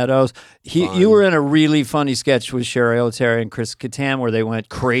 Tim Meadows. You were in a really funny sketch with Sherry O'Terry and Chris Kattan where they went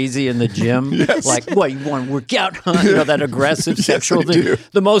crazy in the gym. Like, what, you want to work out? Huh? That aggressive sexual I thing. do.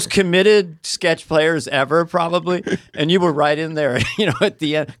 The most committed sketch players ever, probably. And you were right in there, at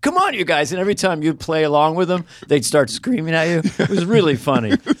the end. Come on, you guys. And every time you'd play along with them, they'd start screaming at you. It was really funny.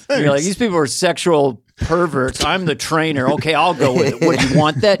 You're like, these people are sexual perverts. I'm the trainer. Okay, I'll go with it. What, you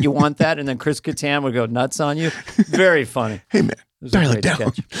want that? You want that? And then Chris Kattan would go nuts on you. Very funny. Hey, man. It was a Dial it great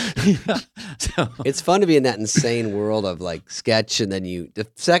down. sketch. So, It's fun to be in that insane world of like sketch. And then the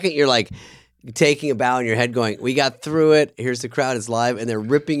second you're like taking a bow in your head going, we got through it. Here's the crowd. It's live. And they're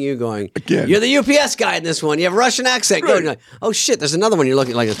ripping you going, Again. you're the UPS guy in this one. You have a Russian accent. Go. And you're like, oh, shit. There's another one. You're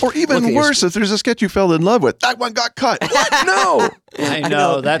looking like Or even worse, if there's a sketch you fell in love with, that one got cut. What? No. I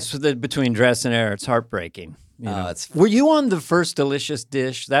know. That's between dress and air. It's heartbreaking. It's Were you on the first Delicious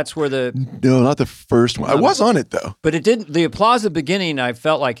Dish? That's where No, not the first one. I was on it, though. but it didn't. The applause at the beginning, I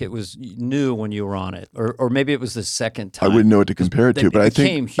felt like it was new when you were on it, or maybe it was the second I time. wouldn't know what to compare it they to, but I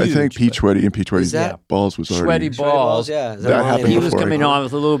became think huge, Peach Sweaty and Peach Sweaty's that- balls was already. Sweaty balls. Yeah. Is That Molly happened He and- was before I coming got on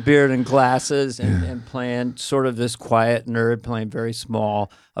with a little beard and glasses and playing sort of this quiet nerd playing very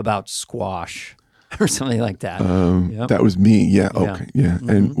small about squash or something like that. Yep. That was me. Yeah. Yeah. Okay. Yeah.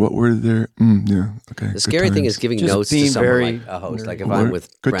 And what were there? Yeah. Okay. The scary thing is giving Just notes to being someone very like a host. Like if Or- I'm with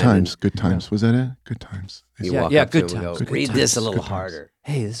Good Brendan, times. Good times. Was that it? Good times. you Yeah, walk yeah, up to good him and times, go, good read times, this a little good times. harder.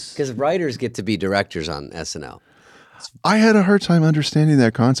 Hey, this. Because writers get to be directors on SNL. I had a hard time understanding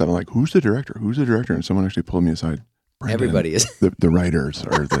that concept. I'm like, who's the director? Who's the director? And someone actually pulled me aside. Brendan, Everybody is. The writers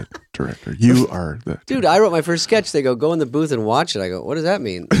are the director. You are the Dude, I wrote my first sketch. They go in the booth and watch it. I go, what does that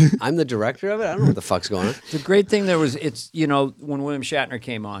mean? I'm the director of it? I don't know what the fuck's going on. The great thing there was, when William Shatner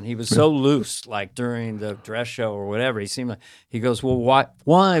came on, he was so loose, like during the dress show or whatever. He seemed like, he goes, well, why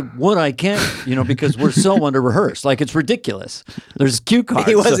would I can't, because we're so under rehearsed. Like, it's ridiculous. There's cue cards.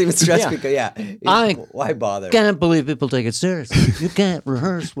 He wasn't So- even stressed Yeah. because, why bother? Can't believe people take it seriously. You can't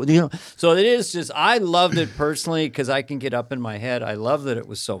rehearse. So it is just, I loved it personally because I can get up in my head. I love that it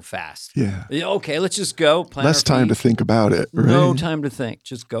was so fast. Yeah. Okay, let's just go. Plant less our time to feet. think about it. Right? No time to think.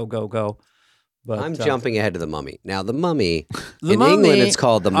 Just go, go, go. But I'm jumping ahead to the Mummy. Now, the Mummy, The in Mummy, England, it's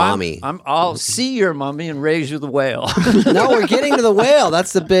called the Mommy. I'll see your mummy and raise you the whale. No, we're getting to the whale.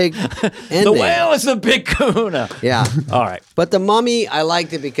 That's the big ending. The whale is the big kahuna. Yeah. All right. But the Mummy, I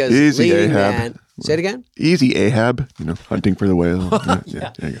liked it because Easy, leading Ahab. man. Say it again? Easy, Ahab. Hunting for the whale.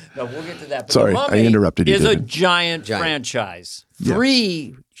 Yeah. There you go. No, we'll get to that. But Sorry, The I Mummy interrupted you, is a David. giant Giant. franchise. Yeah.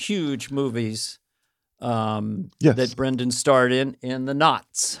 3 huge movies Yes. that Brendan starred in the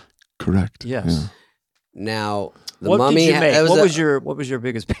Knots. Correct. Yes. Yeah. Now, the What Mummy. did you make? that What was your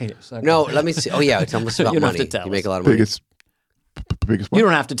biggest payday? No, let me see. Oh, yeah. Tell us about You don't have money. to tell You make us. a lot of money. Biggest biggest. You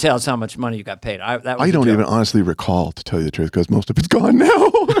don't have to tell us how much money you got paid. I don't even honestly recall, to tell you the truth, because most of it's gone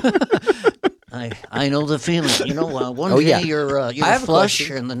now. I know the feeling. You know, one day you're flush,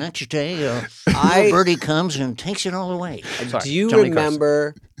 and the next day birdie comes and takes it all away. Do you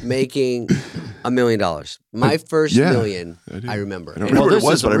remember making $1 million? My first million, I remember. I don't remember this what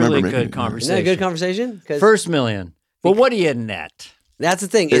it was, is but a I remember really making good it. conversation. Isn't that a good conversation? First million. Well, what do you net? That's the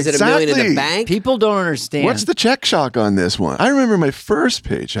thing. Is it $1 million in the bank? People don't understand. What's the check shock on this one? I remember my first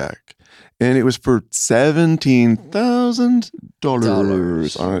paycheck, and it was for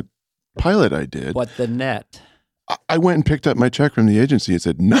 $17,000 on a pilot I did. What the net? I went and picked up my check from the agency. It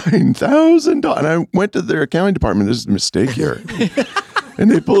said $9,000. And I went to their accounting department. This is a mistake here. And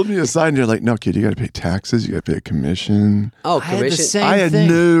they pulled me aside and they're like, no, kid, you got to pay taxes. You got to pay a commission. Oh, I had the commission. same I had thing.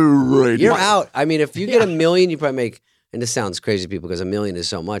 no idea. You're out. I mean, if you get $1 million, you probably make, and this sounds crazy to people because $1 million is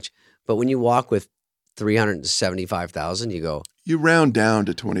so much, but when you walk with 375,000, you go, You round down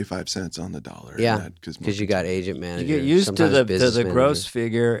to 25 cents on the dollar. yeah, because you got agent manager. You get used to sometimes the business gross manager.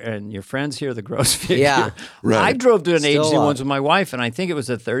 figure, and your friends hear the gross figure. Yeah. Right. I drove to an Still agency a lot. once with my wife, and I think it was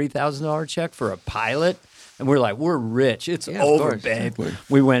a $30,000 check for a pilot. And we're like, we're rich. It's Yeah, of over, course. babe.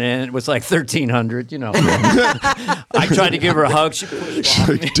 We went in. It was like $1,300. You know. I tried to give her a hug. She pushed off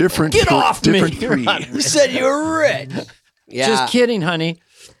me. Like different, Get off me. different You're breed. not You said you were rich. Yeah. Just kidding, honey.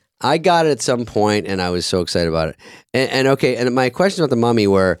 I got it at some point, and I was so excited about it. And okay, and my questions about the Mummy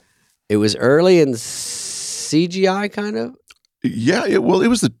were, it was early in CGI, kind of. Yeah, it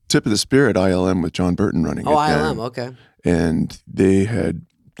was the tip of the spear at ILM with John Burton running Oh, it. ILM. And- Okay. And they had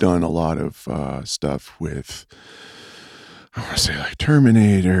done a lot of stuff with, I want to say, like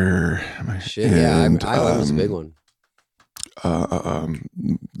Terminator. Shit. Yeah. and, ILM was a big one.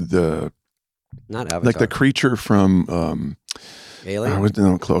 The Not Avatar. like the creature from Alien. I was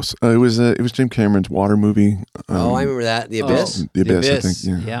close. It was Jim Cameron's water movie. Oh, I remember that. The Abyss. The Abyss, I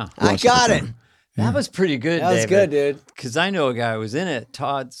think. Yeah. I got it. That was pretty good, That was good, dude. Because I know a guy who was in it,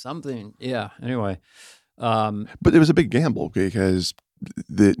 Todd something. Yeah. Anyway. But it was a big gamble because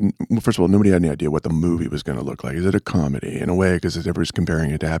first of all, nobody had any idea what the movie was going to look like. Is it a comedy in a way? Because everybody's comparing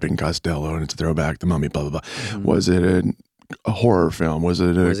it to Abbott and Costello and it's a throwback to Mummy, blah, blah, blah. Mm-hmm. Was it a horror film? Was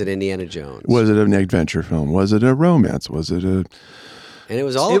it Indiana Jones? Was it an adventure film? Was it a romance? Was it a... And it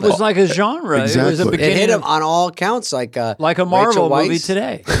was all It of it. was like a genre. Exactly. It was a It beginning It hit him of- on all counts, like a Rachel Marvel movie Weisz.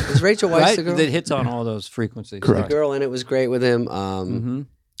 today. Is Rachel Weisz Right? the girl? That hits on all those frequencies. Correct. The girl in it was great with him. Mm-hmm.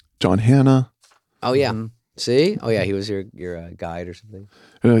 John Hannah? Oh yeah. Mhm. See? Oh yeah, he was your guide or something.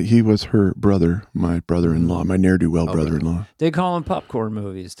 He was her brother, my brother-in-law, my ne'er-do-well brother-in-law. They call them popcorn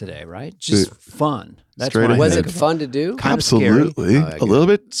movies today, right? Just fun. That's straight what I ahead. Was think it of fun to do? Kinda scary. Absolutely. Oh, I get a little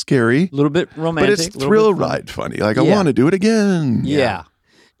bit scary, A little bit romantic. but it's little thrill bit fun. ride funny. Like, I Yeah. want to do it again. Yeah.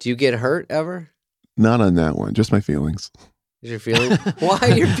 Do you get hurt ever? Not on that one, just my feelings. Is your feeling?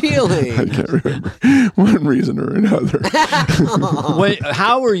 Why your I feeling? can't remember one reason or another.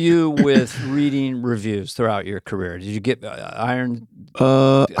 How were you with reading reviews throughout your career? Did you get iron I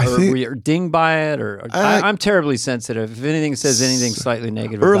or think were you dinged by it? Or I'm terribly sensitive. If anything says anything slightly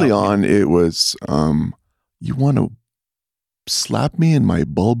negative, early about on it was, you want to slap me in my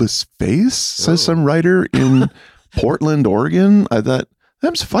bulbous face, says some writer in Portland, Oregon. I thought,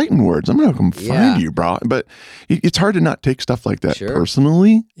 them's fighting words. I'm going to come Yeah. find you, bro. But it's hard to not take stuff like that Sure.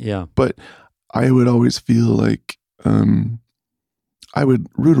 personally. me. Yeah. But I would always feel like I would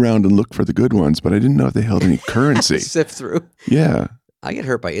root around and look for the good ones, but I didn't know if they held any currency. Sift through. Yeah. I get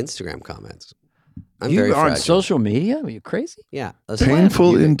hurt by Instagram comments. I'm You very are on fragile. social media? Are you crazy? Yeah. That's why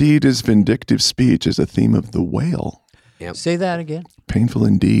Painful you- indeed is vindictive speech is a theme of The Whale. Yep. Say that again. Painful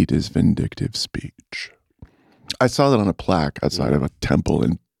indeed is vindictive speech. I saw that on a plaque outside of a temple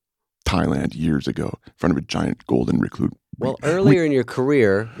in Thailand years ago in front of a giant golden recluse. Well, earlier in your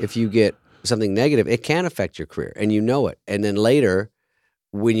career, if you get something negative, it can affect your career, and you know it. And then later,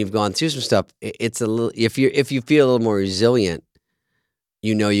 when you've gone through some stuff, it's a little. If you feel a little more resilient,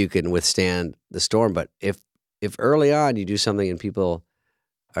 you know you can withstand the storm. But if early on you do something and people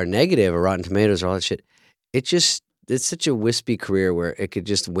are negative or Rotten Tomatoes or all that shit, it's such a wispy career where it could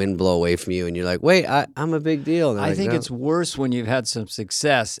just wind blow away from you, and you're like, wait, I'm a big deal. And they're I like, think "No." it's worse when you've had some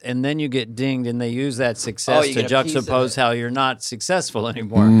success and then you get dinged and they use that success you to get a piece of juxtapose it. how you're not successful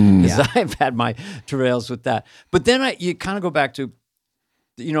anymore. Mm. Because I've had my travails with that. But then you kind of go back to,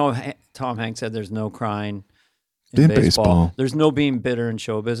 Tom Hanks said there's no crying in In baseball. baseball. There's no being bitter in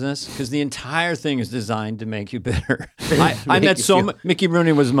show business because the entire thing is designed to make you bitter. I met Mickey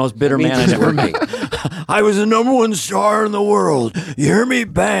Rooney was the most bitter That means man I it's ever working. met. I was the #1 star in the world. You hear me?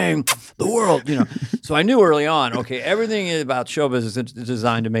 Bang, the world. So I knew early on. Okay, everything about show business is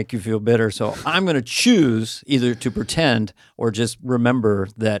designed to make you feel bitter. So I'm going to choose either to pretend or just remember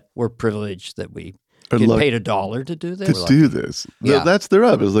that we're privileged that we get paid $1 to do this. To do this. Yeah. That's their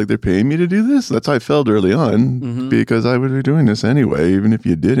up. It's like they're paying me to do this. That's how I felt early on because I would be doing this anyway, even if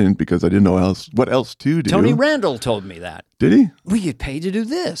you didn't, because I didn't know what else to do. Tony Randall told me that. Did he? We get paid to do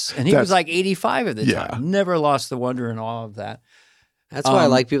this. And he was like 85 at the time. Never lost the wonder in all of that. That's why I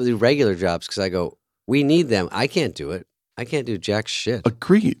like people who do regular jobs because I go, we need them. I can't do it. I can't do jack shit.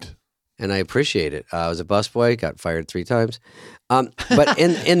 Agreed. And I appreciate it. I was a busboy, got fired 3 times. But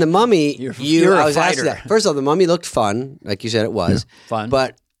in The Mummy, I was asked that. First of all, The Mummy looked fun. Like you said, it was. Yeah. Fun.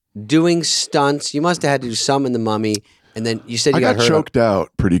 But doing stunts, you must have had to do some in The Mummy. And then you said you got hurt. I got choked out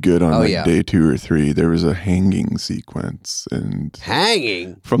pretty good on day 2 or 3. There was a hanging sequence.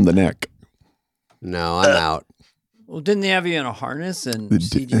 Hanging? From the neck. No, I'm out. Well, didn't they have you in a harness and they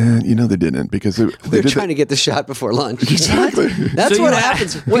didn't because they're trying to get the shot before lunch. Exactly. That's what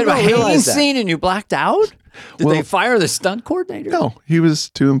happens. Wait, a hanging scene and you blacked out? Did they fire the stunt coordinator? No, he was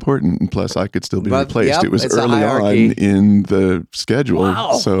too important, and plus I could still be replaced. It was early on in the schedule,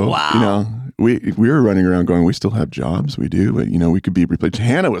 we were running around going, we still have jobs, we do, but we could be replaced.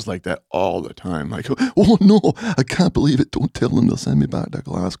 Hannah was like that all the time, like, oh no, I can't believe it. Don't tell them, they'll send me back to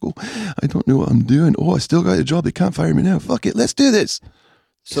Glasgow. I don't know what I'm doing. Oh, I still got a job. They can't fire me now. Fuck it, let's do this.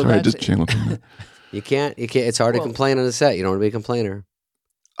 So sorry, I just channeled him. You can't. It's hard to complain on the set. You don't want to be a complainer.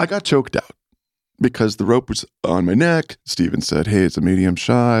 I got choked out because the rope was on my neck. Steven said, hey, it's a medium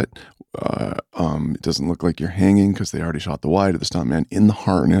shot. It doesn't look like you're hanging because they already shot the wide of the stuntman in the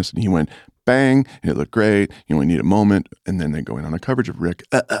harness. And he went, bang, and it looked great. You only need a moment. And then they go in on a coverage of Rick,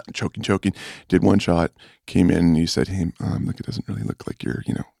 choking. Did one shot, came in, and he said, hey, look, it doesn't really look like you're,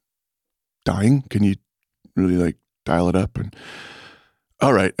 dying. Can you really dial it up? And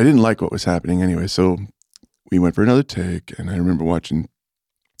all right, I didn't like what was happening anyway. So we went for another take, and I remember watching.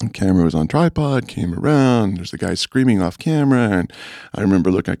 The camera was on tripod, came around, there's the guy screaming off camera, and I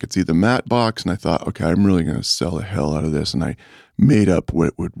remember looking, I could see the matte box, and I thought, okay, I'm really going to sell the hell out of this, and I made up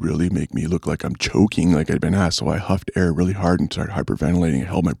what would really make me look like I'm choking, like I'd been asked, so I huffed air really hard and started hyperventilating and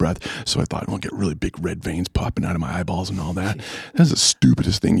held my breath, so I thought, I'll get really big red veins popping out of my eyeballs and all that. That's the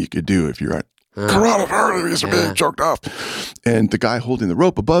stupidest thing you could do if you're at coronavirus being choked off. And the guy holding the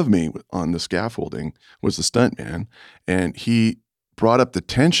rope above me on the scaffolding was the stuntman, and he brought up the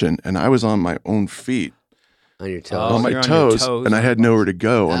tension, and I was on my own feet. On your toes? On my toes, and I had nowhere to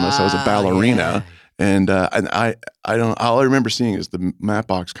go unless I was a ballerina. Yeah. And I don't, all I remember seeing is the matte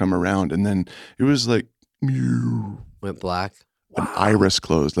box come around, and then it was like, went black. An iris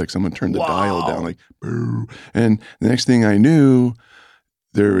closed, like someone turned the dial down, like, boo. And the next thing I knew,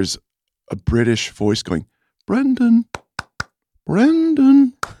 there was a British voice going, Brendan.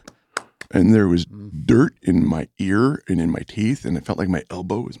 And there was dirt in my ear and in my teeth, and it felt like my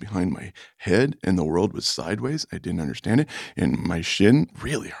elbow was behind my head and the world was sideways. I didn't understand it. And my shin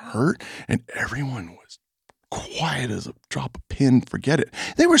really hurt, and everyone was quiet as a drop of pin. Forget it.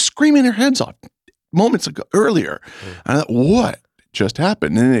 They were screaming their heads off moments ago earlier. And I thought, what just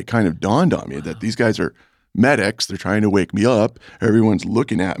happened? And then it kind of dawned on me that these guys are medics. They're trying to wake me up. Everyone's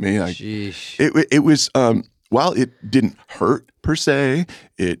looking at me. Like, it was, while it didn't hurt per se,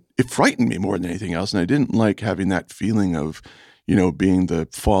 it frightened me more than anything else. And I didn't like having that feeling of, being the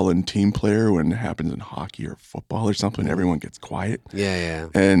fallen team player when it happens in hockey or football or something. Everyone gets quiet. Yeah.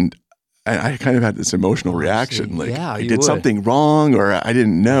 And I kind of had this emotional reaction. Like, I did something wrong or I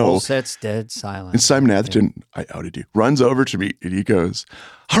didn't know. Whole set's dead silent. And Simon Atherton, I outed you, runs over to me and he goes,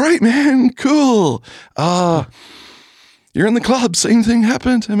 all right, man, cool. You're in the club. Same thing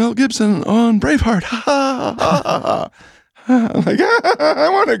happened to Mel Gibson on Braveheart. I'm like, I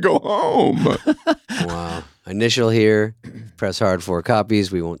want to go home. Wow. Initial here. Press hard 4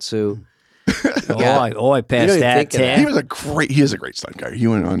 copies. We won't sue. I passed that. He is a great stunt guy. He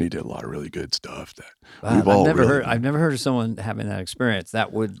went on. He did a lot of really good stuff. I've never heard of someone having that experience.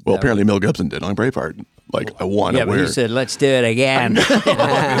 Apparently Mel Gibson did on Braveheart. Like I want to wear. Yeah, but he said, "Let's do it again."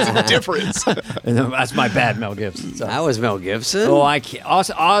 There's a difference. That's my bad, Mel Gibson. So. That was Mel Gibson. Oh, I can't.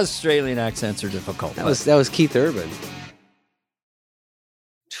 Australian accents are difficult. That was Keith Urban.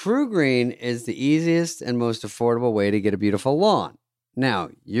 TruGreen is the easiest and most affordable way to get a beautiful lawn. Now,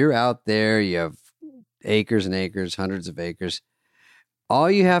 you're out there, you have acres and acres, hundreds of acres. All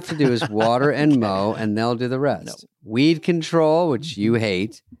you have to do is water and mow, and they'll do the rest. No. Weed control, which you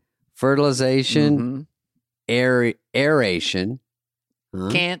hate, fertilization, aeration.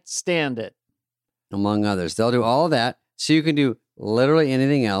 Can't stand it. Among others. They'll do all of that, so you can do literally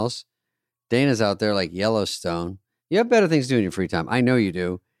anything else. Dana's out there like Yellowstone. You have better things to do in your free time. I know you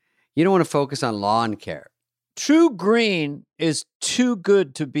do. You don't want to focus on lawn care. True Green is too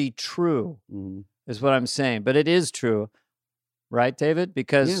good to be true, is what I'm saying. But it is true, right, David?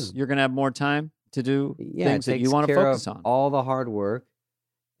 Because you're going to have more time to do things that you want to focus on. All the hard work,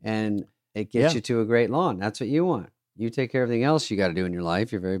 and it gets you to a great lawn. That's what you want. You take care of everything else you got to do in your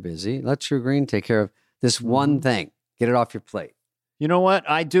life. You're very busy. Let True Green take care of this one thing. Get it off your plate. You know what?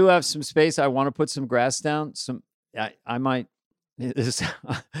 I do have some space. I want to put some grass down. I might.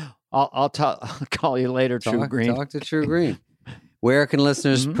 I'll call you later, True Green. Talk to True Green. Where can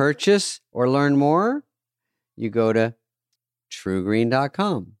listeners purchase or learn more? You go to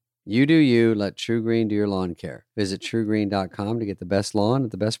truegreen.com. You do you. Let True Green do your lawn care. Visit truegreen.com to get the best lawn at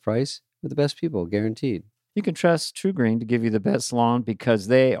the best price with the best people, guaranteed. You can trust True Green to give you the best lawn because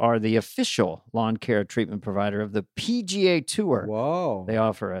they are the official lawn care treatment provider of the PGA Tour. Whoa. They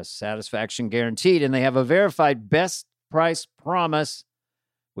offer a satisfaction guaranteed, and they have a verified best price promise,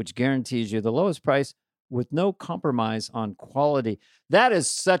 which guarantees you the lowest price with no compromise on quality. That is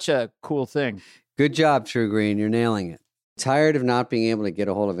such a cool thing. Good job, True Green. You're nailing it. Tired of not being able to get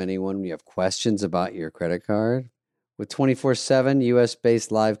a hold of anyone when you have questions about your credit card? With 24/7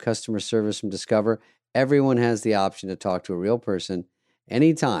 U.S.-based live customer service from Discover, everyone has the option to talk to a real person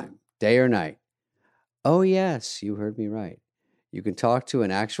anytime, day or night. Oh, yes, you heard me right. You can talk to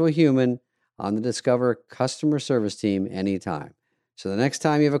an actual human on the Discover customer service team anytime. So the next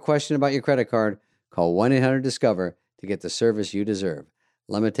time you have a question about your credit card, call 1-800-DISCOVER to get the service you deserve.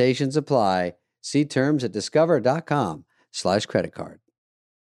 Limitations apply. See terms at discover.com/creditcard.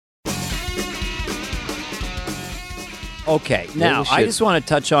 Okay, now I just want to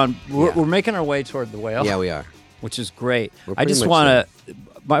touch on, we're making our way toward the whale. Yeah, we are. Which is great. I just want to,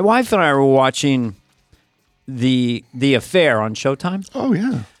 my wife and I were watching the Affair on Showtime. Oh,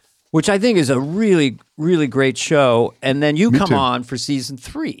 yeah. Which I think is a really, really great show. And then you come on for season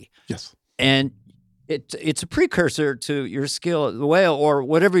 3. Yes. And it's a precursor to your skill at the whale or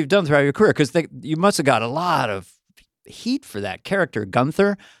whatever you've done throughout your career, because you must have got a lot of heat for that character,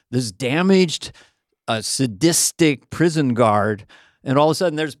 Gunther, this damaged, sadistic prison guard, and all of a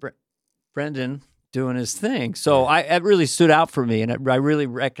sudden there's Brendan doing his thing. So it really stood out for me, and I really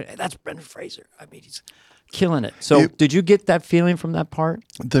recognize that's Brendan Fraser. I mean, he's killing it. So did you get that feeling from that part?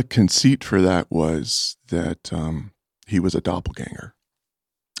 The conceit for that was that he was a doppelganger.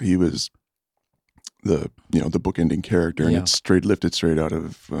 He was the bookending character, and it's lifted straight out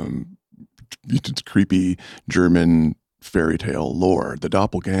of it's creepy German fairy tale lore. The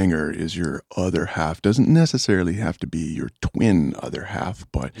doppelganger is your other half. Doesn't necessarily have to be your twin other half,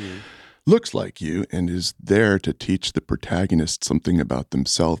 but looks like you and is there to teach the protagonist something about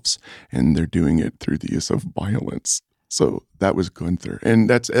themselves, and they're doing it through the use of violence. So that was Gunther, and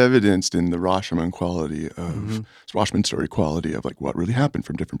that's evidenced in the Rashomon quality of Rashomon story quality of like what really happened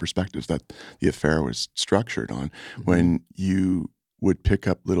from different perspectives that the Affair was structured on. When you would pick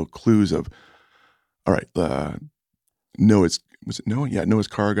up little clues of, all right, Noah's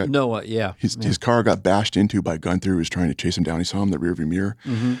car got his car got bashed into by Gunther, who was trying to chase him down. He saw him in the rearview mirror,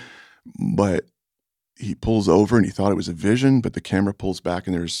 but he pulls over and he thought it was a vision, but the camera pulls back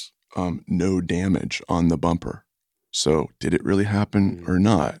and there's no damage on the bumper. So did it really happen or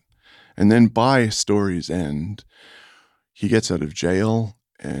not? And then by story's end, he gets out of jail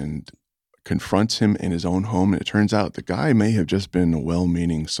and confronts him in his own home. And it turns out the guy may have just been a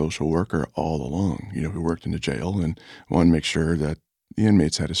well-meaning social worker all along, who worked in the jail and wanted to make sure that the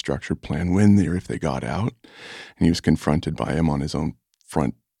inmates had a structured plan when or if they got out. And he was confronted by him on his own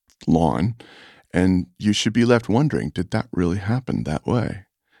front lawn. And you should be left wondering, did that really happen that way?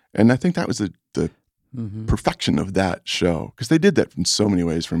 And I think that was the perfection of that show, because they did that in so many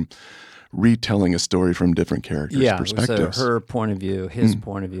ways, from retelling a story from different characters' perspectives. It was her point of view, his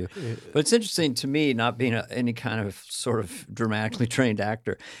point of view. But it's interesting to me, not being any kind of sort of dramatically trained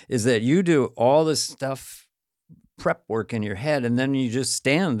actor, is that you do all this stuff, prep work in your head, and then you just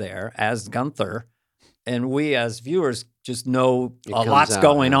stand there as Gunther, and we as viewers just know a lot's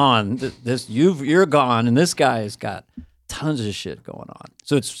going on. You're gone, and this guy has got tons of shit going on.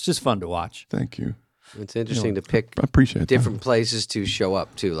 So it's just fun to watch. Thank you. It's interesting to pick different places to show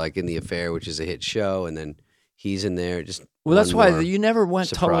up too, like in The Affair, which is a hit show, and then he's in there. That's why you never went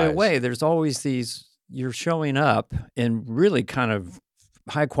totally away. There's always you're showing up in really kind of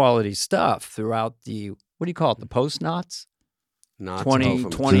high quality stuff throughout what do you call it, the post-knots? Not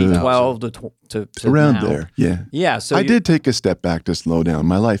 2012 to around now. there. Yeah. Yeah. So I did take a step back to slow down.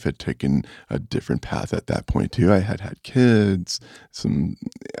 My life had taken a different path at that point too. I had kids.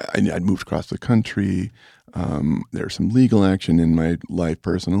 I'd moved across the country. There was some legal action in my life,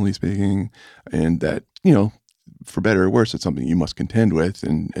 personally speaking, and that, for better or worse, it's something you must contend with,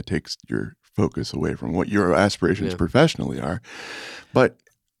 and it takes your focus away from what your aspirations professionally are. But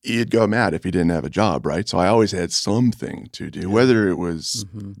you'd go mad if you didn't have a job, right? So I always had something to do, whether it was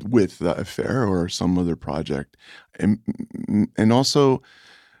with the affair or some other project. And also,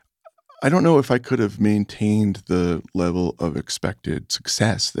 I don't know if I could have maintained the level of expected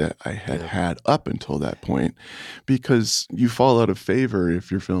success that I had up until that point, because you fall out of favor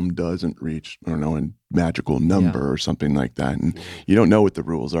if your film doesn't reach, I don't know, a magical number or something like that. And you don't know what the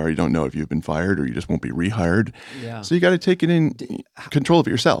rules are. You don't know if you've been fired or you just won't be rehired. Yeah. So you got to take it in control of it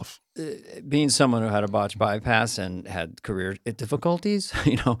yourself. Being someone who had a botched bypass and had career difficulties,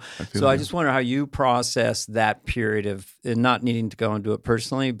 I just wonder how you process that period of not needing to go and do it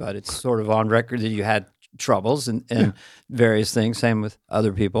personally, but it's sort of on record that you had troubles and various things. Same with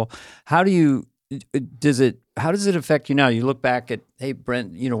other people. How does it affect you now? You look back at, hey,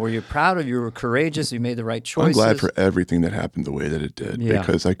 Brent, were you proud of? You were courageous. You made the right choices. I'm glad for everything that happened the way that it did,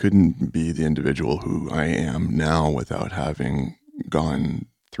 because I couldn't be the individual who I am now without having gone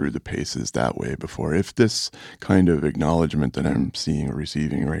through the paces that way before. If this kind of acknowledgement that I'm seeing or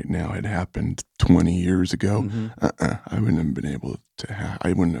receiving right now had happened 20 years ago, I wouldn't have been able to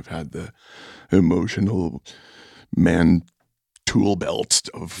I wouldn't have had the emotional man tool belt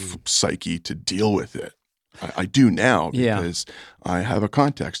of psyche to deal with it. I do now because I have a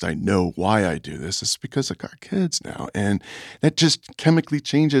context. I know why I do this. It's because I got kids now. And that just chemically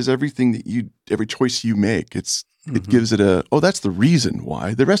changes everything every choice you make. It gives it that's the reason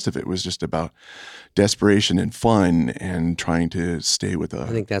why. The rest of it was just about desperation and fun and trying to stay with I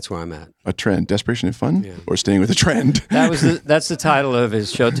think that's where I'm at. A trend. Desperation and fun? Yeah. Or staying with a trend? That's the title of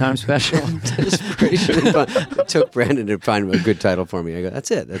his Showtime special. Desperation and fun. It took Brandon to find a good title for me. I go,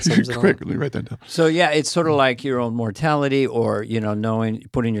 that's it. That sums it all. Quick, let me write that down. So it's sort of like your own mortality, or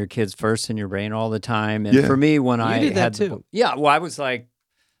putting your kids first in your brain all the time. And for me, when I did that too. I was like,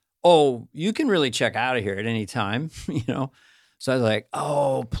 oh, you can really check out of here at any time, So I was like,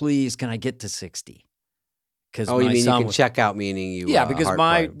 oh, please, can I get to 60? You mean you can check out, meaning you because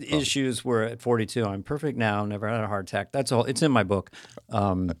my issues were at 42. I'm perfect now, never had a heart attack. That's all. It's in my book.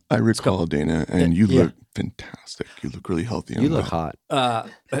 I recall, Dana, and you look fantastic. You look really healthy. You look hot.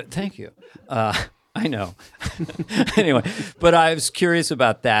 Thank you. I know. Anyway, but I was curious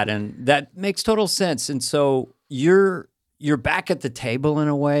about that, and that makes total sense. And so you're back at the table in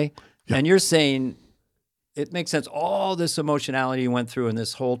a way, and you're saying it makes sense. All this emotionality you went through and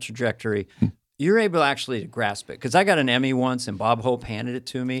this whole trajectory, you're able actually to grasp it. Because I got an Emmy once, and Bob Hope handed it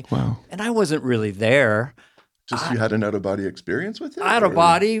to me. Wow. And I wasn't really there. You had an out-of-body experience with it? Out of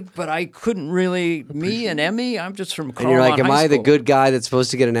body, but I couldn't really. Me and Emmy, I'm just from Carl. And you're like, am I the good guy that's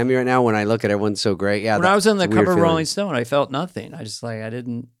supposed to get an Emmy right now? When I look at everyone's so great, when I was on the cover of Rolling Stone, I felt nothing. I just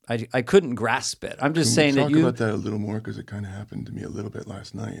I couldn't grasp it. I'm just saying that talk about that a little more, because it kind of happened to me a little bit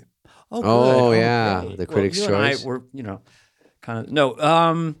last night. Oh, good. Yeah, great. the Critics' Choice. And I were, kind of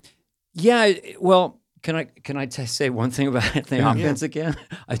no. Yeah. Well, can I say one thing about Anthony Hopkins again?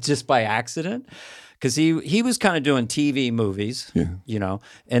 Just by accident. Because he was kind of doing TV movies,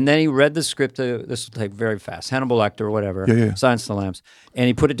 and then he read the script. This will take very fast. Hannibal Lecter or whatever, Silence of the Lambs, and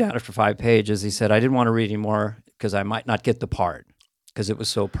he put it down after 5 pages. He said, "I didn't want to read anymore because I might not get the part because it was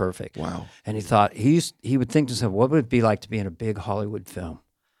so perfect." Wow! And he thought he would think to himself, "What would it be like to be in a big Hollywood film?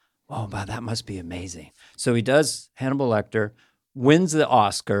 Oh, wow, that must be amazing." So he does Hannibal Lecter, wins the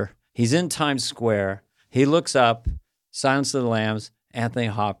Oscar. He's in Times Square. He looks up, Silence of the Lambs, Anthony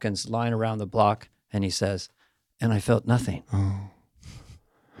Hopkins lying around the block. And he says, and I felt nothing. Oh.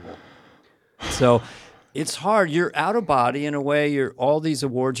 So it's hard. You're out of body in a way. You're all these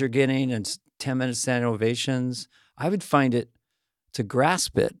awards you're getting and 10-minute standing ovations. I would find it to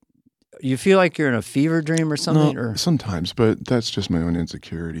grasp it. You feel like you're in a fever dream or something? No, sometimes, but that's just my own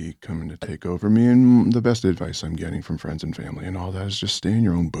insecurity coming to take over me. And the best advice I'm getting from friends and family and all that is just stay in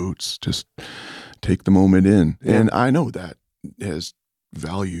your own boots. Just take the moment in. Yeah. And I know that has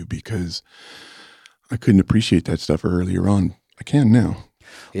value because I couldn't appreciate that stuff earlier on. I can now.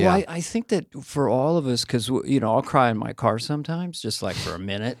 Yeah. Well, I think that for all of us, because, I'll cry in my car sometimes, just like for a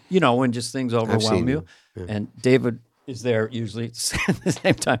minute, when just things overwhelm you. Yeah. And David is there usually at the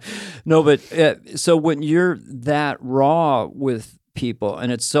same time. No, but so when you're that raw with people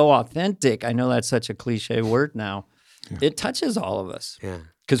and it's so authentic, I know that's such a cliche word now, it touches all of us. Yeah.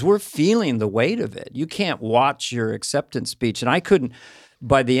 because we're feeling the weight of it. You can't watch your acceptance speech. And I couldn't,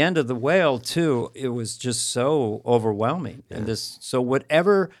 by the end of The Whale too, it was just so overwhelming. Yeah. And so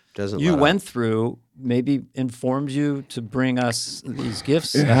whatever you went through maybe informed you to bring us these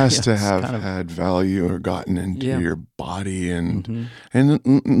gifts. It has to have had value or gotten into your body. And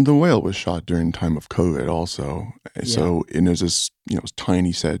The Whale was shot during time of COVID also. So it was this, it was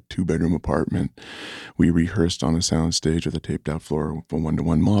tiny set, 2-bedroom apartment. We rehearsed on a sound stage with a taped out floor, a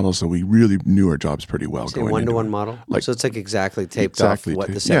 1-to-1 model. So we really knew our jobs pretty well. Say 1-to-1 model? So it's like exactly taped off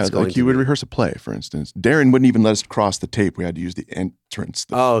what the set's going to be. You would rehearse a play, for instance. Darren wouldn't even let us cross the tape. We had to use the entrance,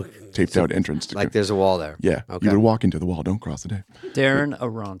 taped out entrance. Like there's a wall there. Yeah. Okay. You would walk into the wall. Don't cross the tape. Darren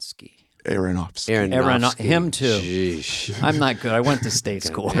Aronofsky. Aronofsky. Him too. Sheesh. I'm not good. I went to state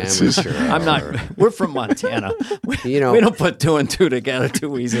school. I'm not. We're from Montana. We don't put 2 and 2 together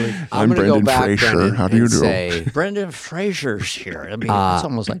too easily. I'm Brendan Fraser. How do you do? Brendan Fraser's here. I mean, it's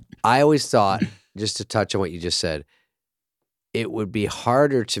almost like. I always thought, just to touch on what you just said, it would be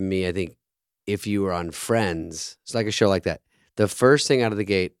harder to me, I think, if you were on Friends. It's like a show like that. The first thing out of the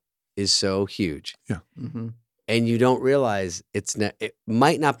gate is so huge. Yeah. Mm-hmm. And you don't realize it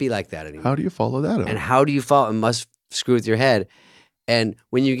might not be like that anymore. How do you follow that up? And how do you follow? It must screw with your head. And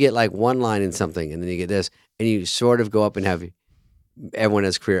when you get like one line in something and then you get this, and you sort of go up and have, everyone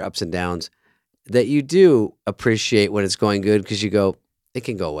has career ups and downs, that you do appreciate when it's going good because you go, it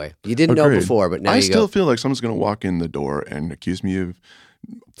can go away. You didn't know before, but now I still feel like someone's going to walk in the door and accuse me of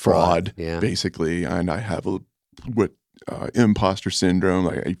fraud, basically. And I have imposter syndrome.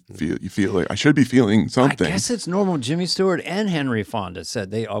 Like you feel like I should be feeling something. I guess it's normal. Jimmy Stewart and Henry Fonda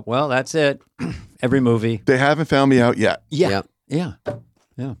said that's it. Every movie. They haven't found me out yet. Yeah. Dana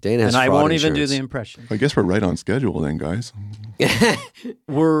and has I won't insurance. even do the impression. I guess we're right on schedule then, guys.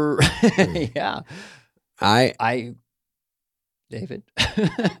 We're David.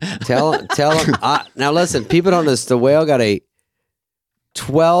 Tell him. Now listen, people don't know this. The Whale got a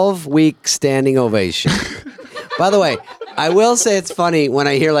 12-week standing ovation. By the way, I will say it's funny when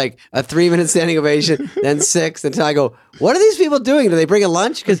I hear like a 3-minute standing ovation, then 6, until I go, what are these people doing? Do they bring a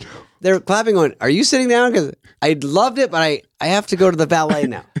lunch? Because they're clapping going, are you sitting down? Because I loved it, but I have to go to the ballet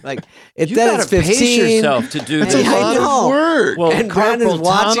now. Like you gotta 15. Pace yourself to do this. I know. Work. Well, and Brandon's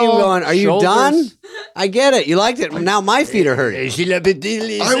watching him going, are you done? I get it. You liked it. Now my feet are hurting.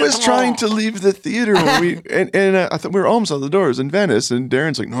 I was trying to leave the theater when I thought we were almost out the doors in Venice, and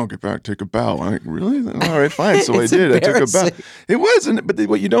Darren's like, "No, get back, take a bow." I'm like, "Really? All right, fine." So I did. I took a bow. It wasn't, but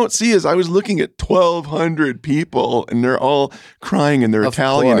what you don't see is I was looking at 1,200 people, and they're all crying, and they're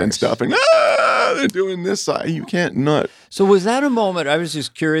Italian and stuff, and they're doing this. You can't not. So was that a moment? I was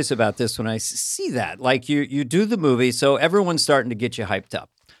just curious about this when I see that. Like you do the movie, so everyone's starting to get you hyped up.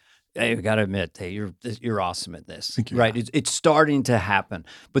 Hey, I got to admit, hey, you're awesome at this, right? It's starting to happen.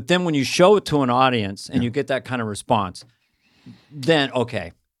 But then when you show it to an audience and you get that kind of response, then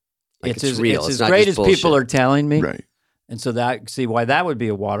it's real. It's as great as people are telling me, right? And so see why that would be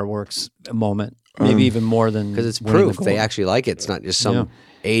a Waterworks moment, maybe even more than because it's proof they actually like it. It's not just some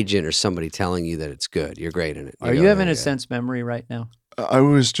agent or somebody telling you that it's good. You're great in it. Are you having a sense memory right now? I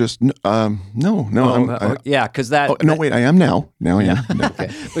was just no. Because that. No, wait. I am now. Now I am. No. Okay.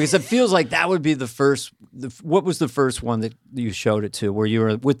 Because it feels like that would be the first. What was the first one that you showed it to, where you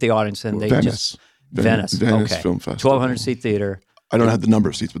were with the audience and they Venice Film Festival, 1,200 seat theater. I don't have the number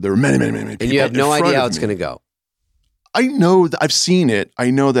of seats, but there were many people. And you have no idea how it's going to go. I know that I've seen it.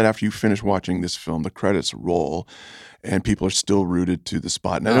 I know that after you finish watching this film, the credits roll. And people are still rooted to the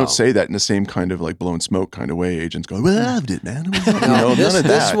spot. And I don't say that in the same kind of like blowing smoke kind of way. Agents going, well, I loved it, man.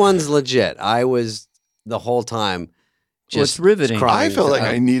 This one's legit. I was the whole time just riveting. I felt like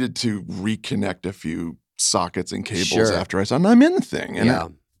I needed to reconnect a few sockets and cables after I saw it. I'm in the thing.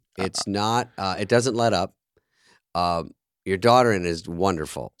 And it's not, it doesn't let up. Your daughter in is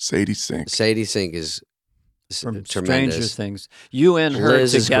wonderful. Sadie Sink. Sadie Sink is from tremendous. Stranger Things. You and her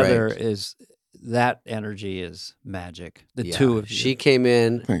Liz together is that energy is magic. The two of you. She came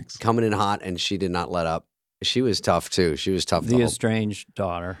in, coming in hot, and she did not let up. She was tough too. She was tough. The estranged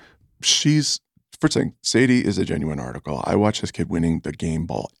daughter. First thing, Sadie is a genuine article. I watch this kid winning the game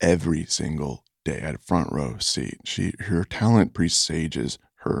ball every single day at a front row seat. Her talent presages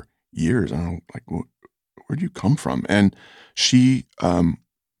her years. I don't know, like, where'd you come from? And she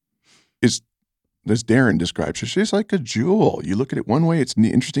is. As Darren describes her, she's like a jewel. You look at it one way, it's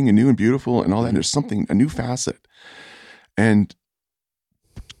interesting and new and beautiful and all that. And there's a new facet. And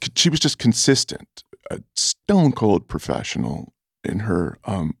she was just consistent, a stone cold professional in her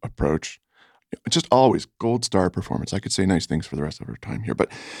approach. Just always gold star performance. I could say nice things for the rest of her time here.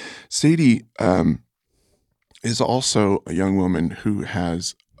 But Sadie is also a young woman who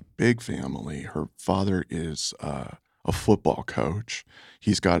has big family. Her father is a football coach.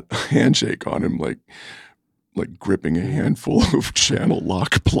 He's got a handshake on him, like gripping a handful of channel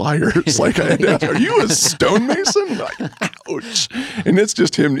lock pliers. Like, are you a stonemason? Like, ouch. And it's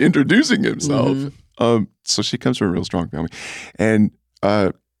just him introducing himself. So she comes from a real strong family. And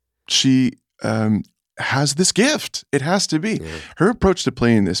she has this gift. It has to be. Yeah. Her approach to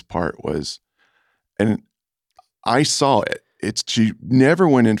playing this part was, and I saw it. She never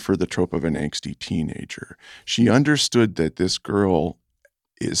went in for the trope of an angsty teenager. She understood that this girl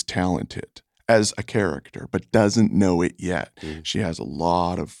is talented as a character, but doesn't know it yet. She has a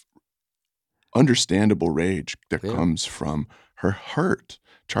lot of understandable rage that comes from her hurt.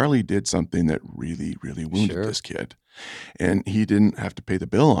 Charlie did something that really, really wounded this kid. And he didn't have to pay the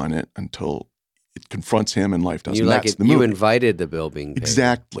bill on it until it confronts him and life doesn't. That's the movie. You invited the bill being paid.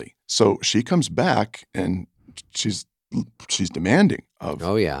 Exactly. So she comes back and she's demanding of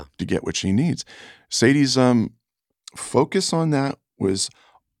to get what she needs. Sadie's focus on that was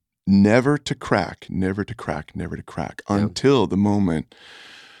never to crack until the moment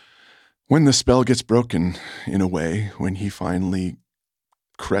when the spell gets broken, in a way, when he finally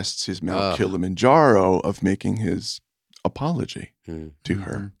crests his Mount Kilimanjaro of making his apology to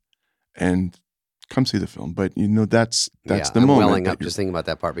her. And come see the film. But that's the I'm moment. Welling up just thinking about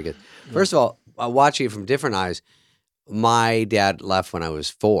that part, because first of all, watching it from different eyes, my dad left when I was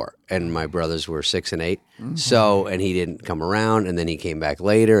 4 and my brothers were 6 and 8. So, and he didn't come around, and then he came back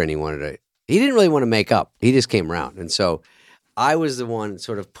later and he didn't really want to make up. He just came around. And so I was the one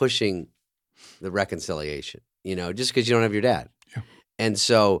sort of pushing the reconciliation, just because you don't have your dad. Yeah. And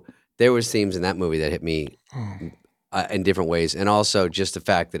so there was themes in that movie that hit me in different ways. And also just the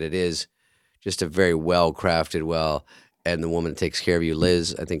fact that it is just a very well-crafted, and the woman that takes care of you,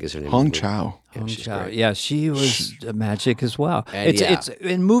 Liz, I think is her name. Hong Chow. Yeah, she's great. Yeah, she was magic as well. And it's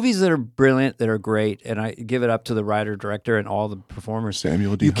in movies that are brilliant, that are great, and I give it up to the writer, director, and all the performers.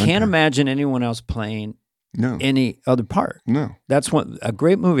 Samuel D. You Hunter. Can't imagine anyone else playing any other part. No. That's a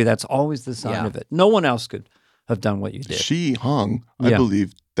great movie. That's always the sign of it. No one else could have done what you did. I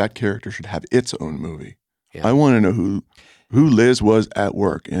believe that character should have its own movie. Yeah. I want to know who Liz was at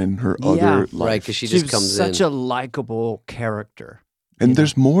work in her other life. Right, because she just comes in. Such a likable character. And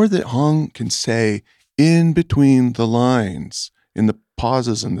there's more that Hong can say in between the lines, in the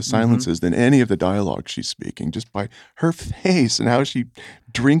pauses and the silences, than any of the dialogue she's speaking, just by her face and how she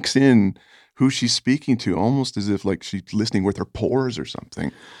drinks in who she's speaking to, almost as if like she's listening with her pores or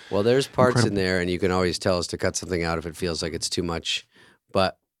something. Well, there's parts in there, and you can always tell us to cut something out if it feels like it's too much.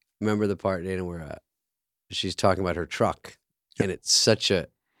 But remember the part, Dana, where she's talking about her truck, and it's such a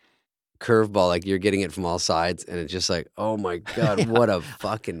curveball, like you're getting it from all sides, and it's just like, oh my God, what a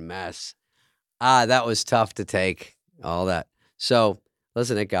fucking mess. That was tough to take, all that. So,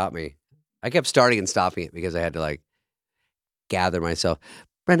 listen, it got me. I kept starting and stopping it because I had to gather myself.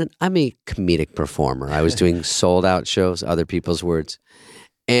 Brendan, I'm a comedic performer. I was doing sold out shows, other people's words,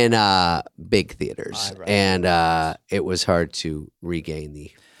 in big theaters. Right. And it was hard to regain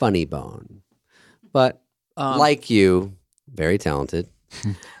the funny bone. But like you, very talented.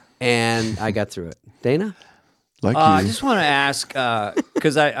 And I got through it. Dana? Like you. I just want to ask,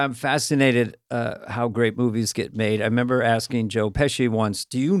 because I'm fascinated how great movies get made. I remember asking Joe Pesci once,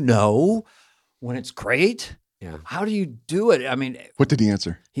 do you know when it's great? Yeah. How do you do it? I mean, what did he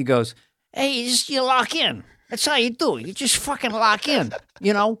answer? He goes, hey, you lock in. That's how you do it. You just fucking lock in,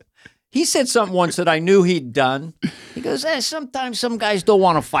 He said something once that I knew he'd done. He goes, sometimes some guys don't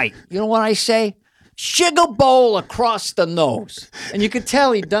want to fight. You know what I say? Sugar bowl across the nose. And you could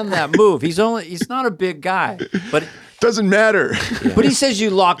tell he'd done that move. He's not a big guy, but doesn't matter. But he says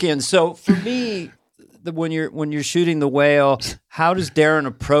you lock in. So for me, when you're shooting The Whale, how does Darren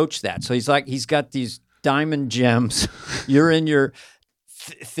approach that? So he's got these diamond gems. You're in your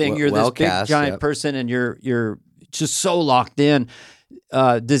thing. You're this big giant person, and you're just so locked in.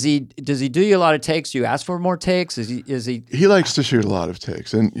 Does he do you a lot of takes? Do you ask for more takes? Is he? He likes to shoot a lot of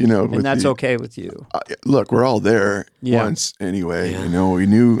takes, and and that's okay with you. Look, we're all there once anyway. Yeah. We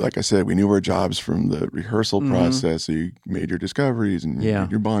knew, like I said, we knew our jobs from the rehearsal process. So you made your discoveries and you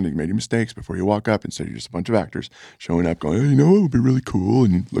did your bonding, made your mistakes before you walk up, instead of just a bunch of actors showing up, going, it would be really cool,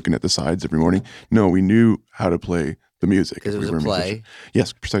 and looking at the sides every morning. No, we knew how to play the music because it was a play.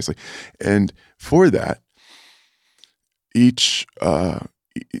 Yes, precisely, and for that. Each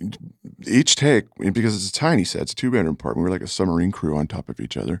take, because it's a tiny set, it's a 2-bedroom apartment. We're like a submarine crew on top of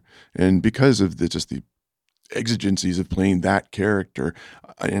each other, and because of the exigencies of playing that character,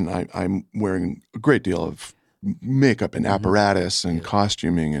 and I'm wearing a great deal of makeup and apparatus and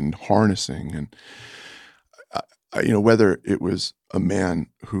costuming and harnessing, and whether it was a man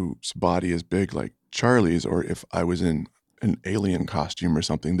whose body is big like Charlie's, or if I was in an alien costume or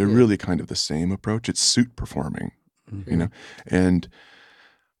something, they're really kind of the same approach. It's suit performing, you know? And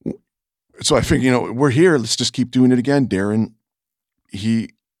so I figured, we're here, let's just keep doing it again. Darren, he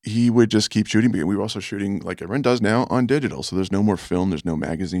would just keep shooting. We were also shooting like everyone does now on digital. So there's no more film. There's no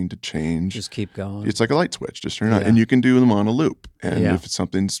magazine to change. Just keep going. It's like a light switch. Just turn it on. And you can do them on a loop. And if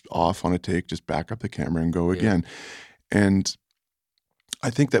something's off on a take, just back up the camera and go again. And I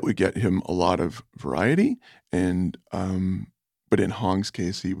think that would get him a lot of variety. And but in Hong's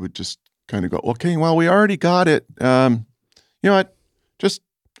case, he would just kind of go, okay, well, we already got it. You know what? Just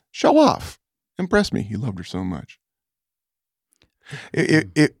show off. Impress me. He loved her so much.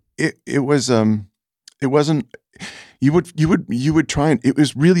 It wasn't, you would try, and it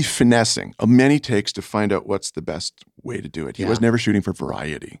was really finessing of many takes to find out what's the best way to do it. He was never shooting for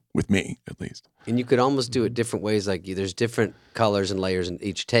variety, with me at least. And you could almost do it different ways. Like there's different colors and layers in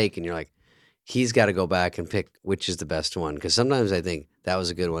each take, and you're like, he's got to go back and pick which is the best one. Because sometimes I think that was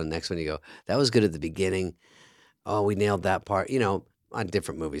a good one. Next one you go, that was good at the beginning. Oh, we nailed that part. On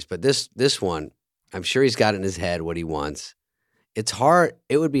different movies, but this one, I'm sure he's got in his head what he wants. It's hard.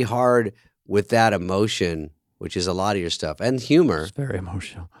 It would be hard with that emotion, which is a lot of your stuff, and humor. It's very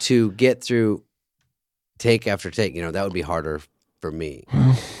emotional. To get through take after take. That would be harder for me.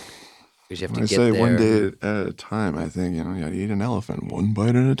 Well, because you have to I get say there. one day at a time. I think you got to eat an elephant one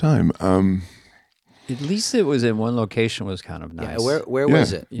bite at a time. At least it was in one location. Was kind of nice. Yeah, where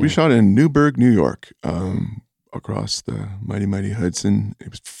was it? We shot in Newburgh, New York. Across the mighty Hudson.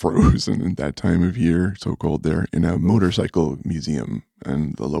 It was frozen at that time of year, so cold there, in a motorcycle museum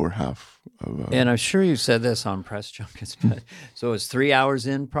in the lower half of... and I'm sure you said this on press junkets, but so it was 3 hours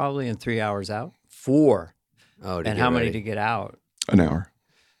in probably and 3 hours out? 4. Oh, and how many to get out? An hour.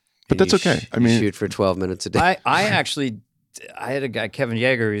 But that's okay. I mean, shoot for 12 minutes a day. I had a guy, Kevin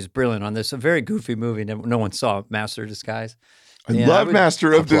Yeager, who's brilliant on this, a very goofy movie no one saw, Master of Disguise. I love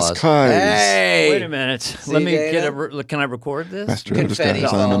Master of Disguise. Hey, wait a minute. Let me get can I record this? Master of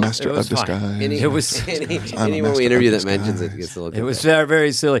Disguise. I'm a Master of Disguise. Anyone we interview that mentions it gets a little. It was very,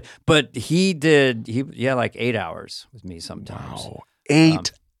 very silly, but he like 8 hours with me sometimes. Wow,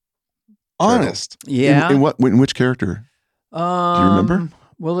 8. Honest. Yeah. In which character? Do you remember?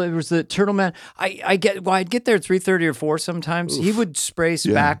 Well, it was the Turtle Man. I'd get there at 3:30 or 4 sometimes. Oof. He would spray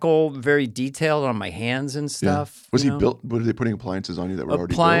spackle, very detailed on my hands and stuff. Yeah. Was he built? Were they putting appliances on you that were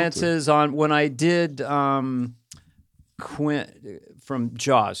already built? Appliances on when I did Quint from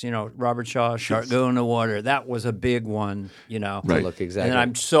Jaws, Robert Shaw, Shark Go in the Water. That was a big one, Right. Look exactly.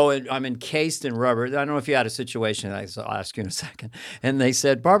 And I'm encased in rubber. I don't know if you had a situation. I'll ask you in a second. And they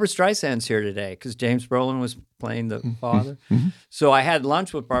said Barbra Streisand's here today because James Brolin was playing the father. Mm-hmm. So I had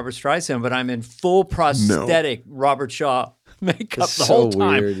lunch with Barbra Streisand, but I'm in full prosthetic Robert Shaw makeup the whole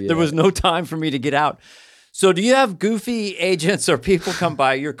time. Weird, yeah. There was no time for me to get out. So do you have goofy agents or people come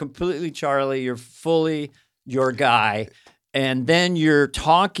by? You're completely Charlie. You're fully your guy, and then you're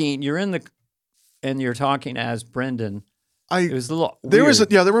talking. You're talking as Brendan. It was a little weird.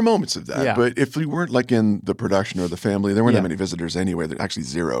 There were moments of that. Yeah. But if we weren't like in the production or the family, there weren't that many visitors anyway. There actually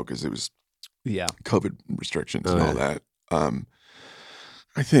 0 because it was COVID restrictions and all that.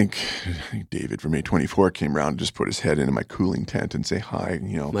 I think David from A24 came around and just put his head into my cooling tent and say hi.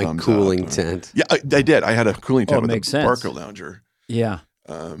 My cooling tent. Yeah, I did. I had a cooling tent with a Barca lounger. Yeah.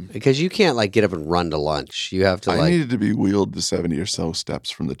 Because you can't get up and run to lunch. You have to I needed to be wheeled the 70 or so steps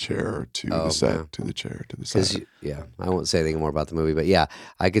from the chair to the set, to the chair, to the set. I won't say anything more about the movie, but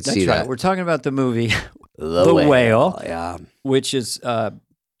I could see that. Right. We're talking about the movie The Whale, which is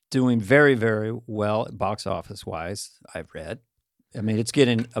doing very, very well box office wise, I've read. I mean, it's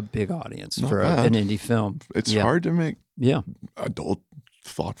getting a big audience for an indie film. It's hard to make adult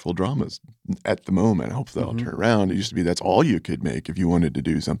thoughtful dramas at the moment. I hope they'll turn around. It used to be that's all you could make if you wanted to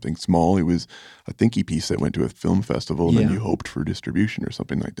do something small. It was a thinky piece that went to a film festival and then you hoped for distribution or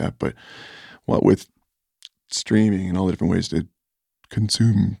something like that. But what with streaming and all the different ways to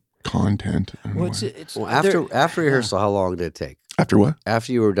consume content. After rehearsal, how long did it take? After what?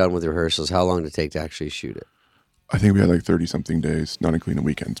 After you were done with rehearsals, how long did it take to actually shoot it? I think we had like 30-something days, not including the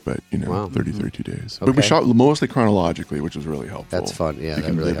weekends, but 30, 32 days. Okay. But we shot mostly chronologically, which was really helpful. That's fun. Yeah, you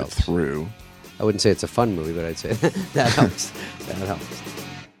that really helps. It through. I wouldn't say it's a fun movie, but I'd say that helps. That helps.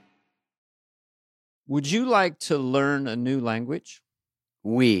 Would you like to learn a new language?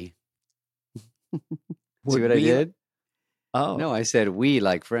 Oui. See what I did? Oh. No, I said we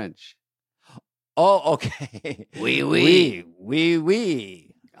like French. Oh, okay. Oui.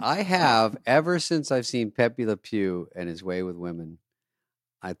 I have, ever since I've seen Pepe Le Pew and His Way with Women,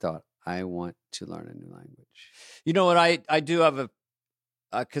 I thought, I want to learn a new language. You know what? I do have a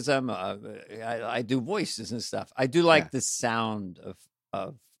because I do voices and stuff. I do like the sound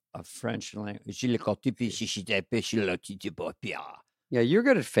of French language. Yeah, you're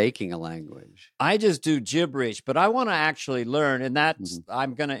good at faking a language. I just do gibberish, but I want to actually learn, and that's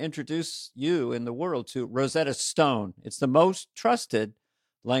I'm going to introduce you in the world to Rosetta Stone. It's the most trusted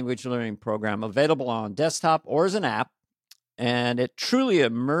language learning program available on desktop or as an app, and it truly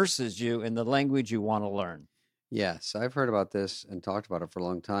immerses you in the language you want to learn. Yes, I've heard about this and talked about it for a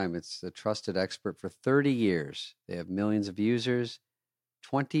long time. It's a trusted expert for 30 years. They have millions of users,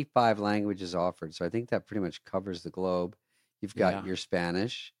 25 languages offered. So I think that pretty much covers the globe. You've got your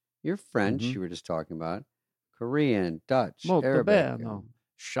Spanish, your French, you were just talking about, Korean, Dutch, Arabic.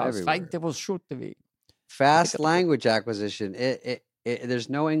 Fast language acquisition. There's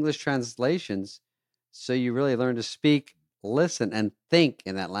no English translations, so you really learn to speak, listen, and think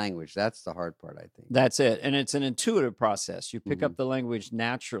in that language. That's the hard part, I think. That's it. And it's an intuitive process. You pick up the language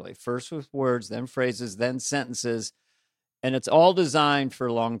naturally, first with words, then phrases, then sentences. And it's all designed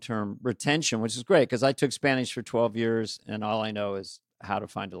for long-term retention, which is great because I took Spanish for 12 years and all I know is how to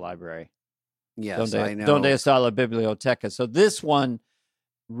find a library. Yes, I know. Donde está la biblioteca? So this one,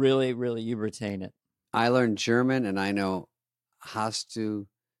 really, really, you retain it. I learned German and I know hast du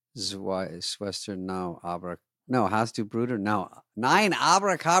Schwester? No, hast du Bruder? No. Nein,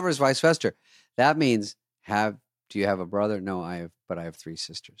 Abracabras, zwei Schwester. That means, do you have a brother? No, I have 3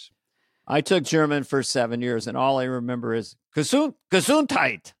 sisters. I took German for 7 years, and all I remember is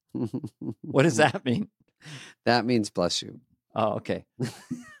Gesundheit. What does that mean? That means bless you. Oh, okay.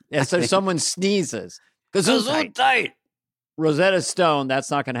 Yeah, so someone sneezes. Gesundheit. Rosetta Stone, that's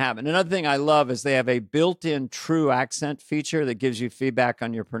not going to happen. Another thing I love is they have a built-in true accent feature that gives you feedback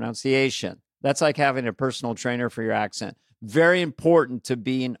on your pronunciation. That's like having a personal trainer for your accent. Very important to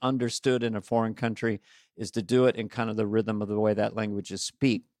being understood in a foreign country is to do it in kind of the rhythm of the way that language is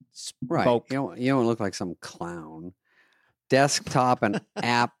spoke. Right. You don't look like some clown. Desktop and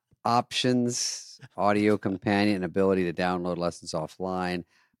app options, audio companion, and ability to download lessons offline.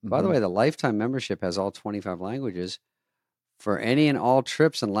 By the way, the lifetime membership has all 25 languages. For any and all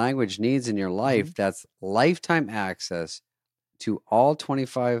trips and language needs in your life, that's lifetime access to all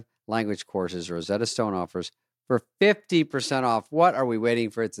 25 language courses Rosetta Stone offers for 50% off. What are we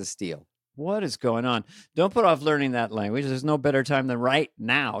waiting for? It's a steal. What is going on? Don't put off learning that language. There's no better time than right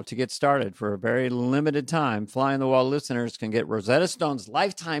now to get started. For a very limited time, Fly on the Wall listeners can get Rosetta Stone's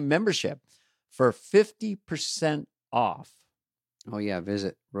lifetime membership for 50% off. Oh, yeah.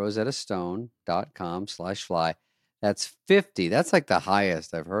 Visit rosettastone.com/fly. That's 50. That's like the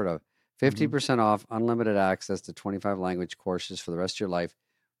highest I've heard of. 50% off, unlimited access to 25 language courses for the rest of your life.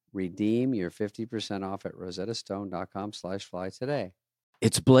 Redeem your 50% off at rosettastone.com/fly today.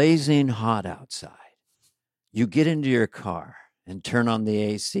 It's blazing hot outside. You get into your car and turn on the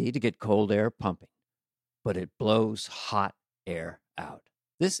AC to get cold air pumping, but it blows hot air out.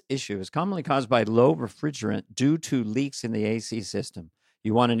 This issue is commonly caused by low refrigerant due to leaks in the AC system.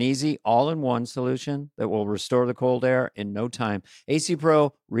 You want an easy, all-in-one solution that will restore the cold air in no time. AC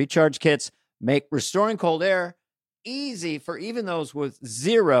Pro recharge kits make restoring cold air easy for even those with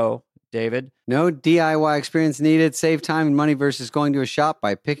zero, David. No DIY experience needed. Save time and money versus going to a shop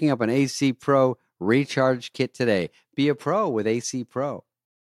by picking up an AC Pro recharge kit today. Be a pro with AC Pro.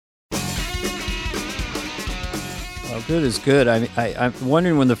 Well, good is good. I'm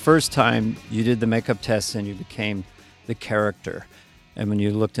wondering when the first time you did the makeup test and you became the character, and when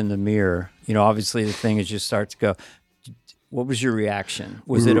you looked in the mirror, obviously the thing is you start to go, what was your reaction?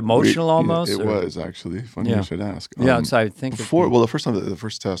 Was it emotional almost? It was actually. Funny you should ask. So I think the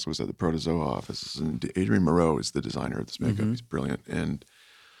first test was at the Protozoa office, and Adrian Moreau is the designer of this makeup. He's brilliant, and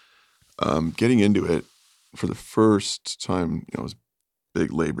getting into it for the first time, it was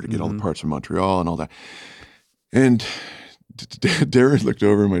big labor to get all the parts from Montreal and all that. And Darren looked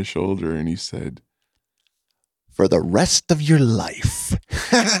over my shoulder and he said, "For the rest of your life."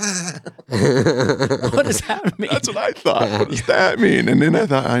 What does that mean? That's what I thought. What does that mean? And then I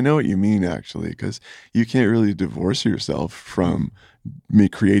thought, I know what you mean, actually, because you can't really divorce yourself from me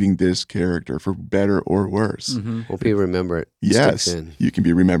creating this character for better or worse. Hope you remember it. Yes, you can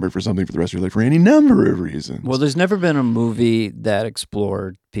be remembered for something for the rest of your life for any number of reasons. Well, there's never been a movie that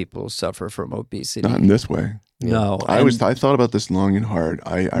explored people who suffer from obesity. Not in this way. No, I thought about this long and hard.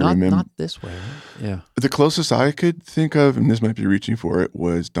 I remember not this way. Right? Yeah, the closest I could think of, and this might be reaching for it,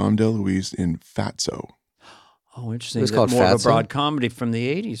 was Dom DeLuise in Fatso. Oh, interesting. It was called more Fatso? Of a broad comedy from the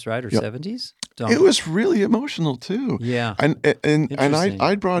 80s, right, or 70s. It was really emotional too. Yeah, and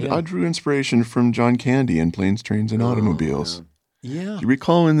I drew inspiration from John Candy in Planes, Trains, and Automobiles. Yeah. Do you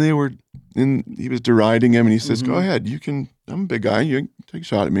recall when they were he was deriding him, and he says, "Go ahead, you can I'm a big guy. You take a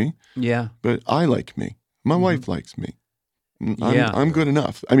shot at me. Yeah. But I like me. My wife likes me. Yeah. I'm good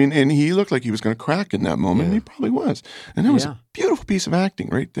enough. I mean, and he looked like he was going to crack in that moment, and he probably was. And that was a beautiful piece of acting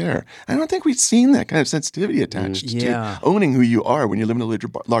right there. I don't think we've seen that kind of sensitivity attached to owning who you are when you live in a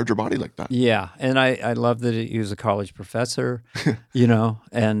larger body like that. Yeah, and I love that he was a college professor, you know,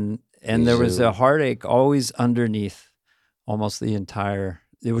 and there was a heartache always underneath almost the entire,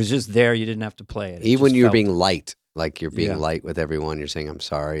 it was just there, you didn't have to play it. Even when you're being light, like you're being light with everyone, you're saying, I'm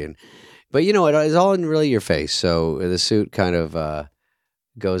sorry. But, you know, it's all in really your face. So the suit kind of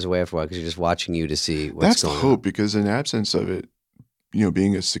goes away after a while because you're just watching you to see what's going on. That's the hope, because in absence of it, you know,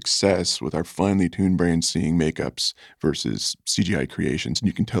 being a success with our finely tuned brains seeing makeups versus CGI creations, and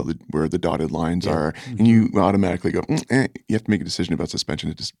you can tell where the dotted lines are, and you automatically go, you have to make a decision about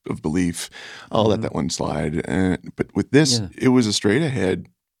suspension of belief. I'll let that one slide. But with this, it was a straight ahead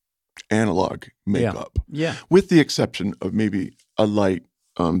analog makeup. Yeah. With the exception of maybe a light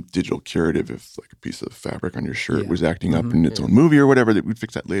digital curative, if like a piece of fabric on your shirt was acting up in its own movie or whatever, that we'd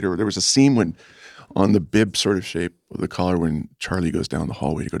fix that later. There was a scene when on the bib sort of shape of the collar, when Charlie goes down the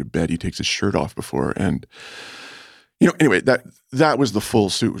hallway to go to bed, he takes his shirt off before, and you know, anyway, that was the full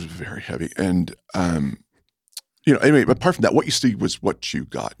suit. It was very heavy, and you know, anyway, apart from that, what you see was what you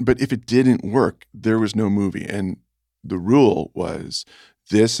got. But if it didn't work, there was no movie, and the rule was,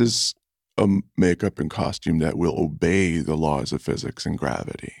 this is a makeup and costume that will obey the laws of physics and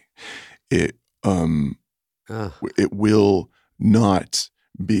gravity. It will not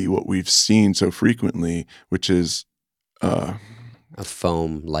be what we've seen so frequently, which is a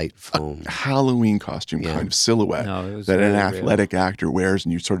foam, light foam. A Halloween costume kind of silhouette that an athletic actor wears,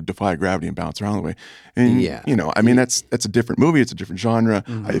 and you sort of defy gravity and bounce around the way. And, you know, I mean, that's a different movie. It's a different genre.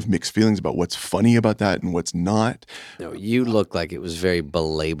 I have mixed feelings about what's funny about that and what's not. No, you look like it was very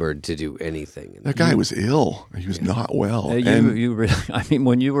belabored to do anything. That guy was ill. He was not well. You really, I mean,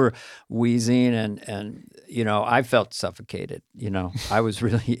 when you were wheezing and, you know, I felt suffocated, you know, I was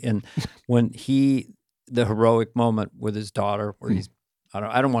really, and when the heroic moment with his daughter where he's,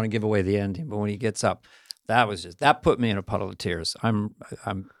 I don't want to give away the ending, but when he gets up, that put me in a puddle of tears. I'm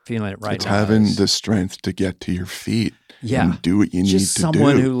feeling it right now. It's having the strength to get to your feet and do what you need to do. Just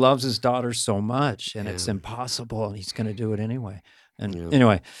someone who loves his daughter so much, and it's impossible, and he's going to do it anyway. And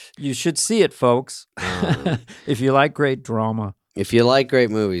anyway, you should see it, folks, if you like great drama. If you like great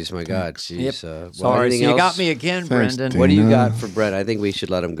movies, my God, jeez. Sorry, so you got me again, Thanks, Brendan. Dana. What do you got for Brett? I think we should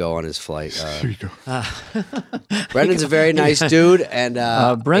let him go on his flight. There you go. Brendan's a very nice dude, and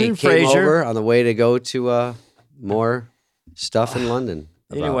Brendan he came Fraser over on the way to go to more stuff in London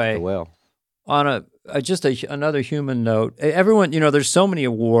about anyway, the whale. On another human note, everyone, you know, there's so many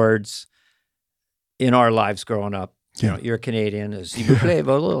awards in our lives growing up. You know, you're a Canadian, speak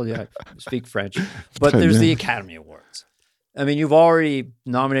French, but there's the Academy Awards. I mean, you've already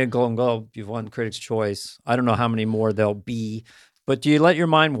nominated Golden Globe. You've won Critics' Choice. I don't know how many more there'll be, but do you let your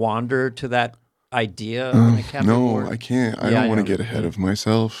mind wander to that idea of an Academy Award? No, I can't. I don't want to get ahead of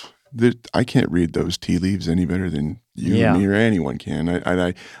myself. I can't read those tea leaves any better than you or me or anyone can.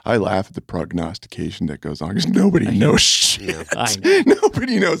 I laugh at the prognostication that goes on because nobody knows shit. I know.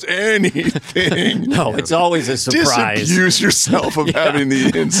 Nobody knows anything. No, it's always a surprise. Disabuse yourself of having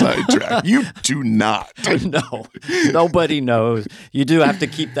the inside track. You do not. No, nobody knows. You do have to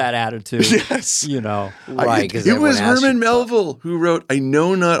keep that attitude. Yes. You know. Right. It was Herman Melville who wrote, I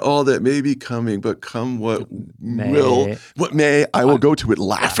know not all that may be coming, but come what may, I will go to it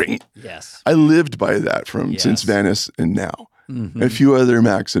laughing. Yes. I lived by that since Venice and now. A few other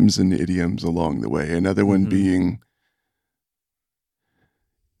maxims and idioms along the way. Another one being,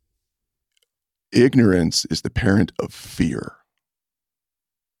 ignorance is the parent of fear.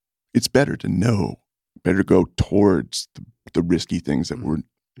 It's better to know, better to go towards the risky things that we're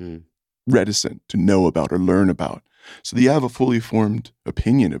reticent to know about or learn about, so that you have a fully formed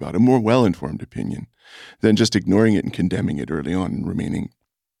opinion about it, a more well-informed opinion, than just ignoring it and condemning it early on and remaining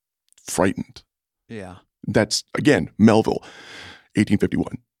frightened. Yeah. That's, again, Melville,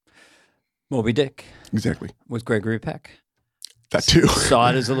 1851. Moby Dick. Exactly. With Gregory Peck. That too. Saw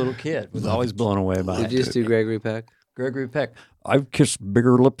it as a little kid. Was always blown away by it. Did you just do Gregory Peck? Gregory Peck. I've kissed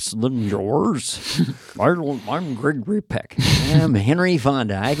bigger lips than yours. I'm Gregory Peck. I'm Henry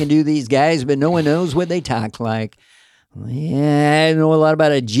Fonda. I can do these guys, but no one knows what they talk like. Yeah, I know a lot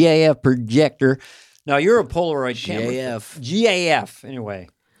about a GAF projector. Now, you're a Polaroid camera. GAF. Anyway,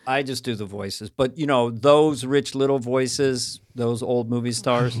 I just do the voices. But, you know, those Rich Little voices, those old movie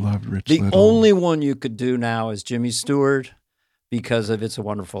stars. I love Rich Little. The only one you could do now is Jimmy Stewart because of It's a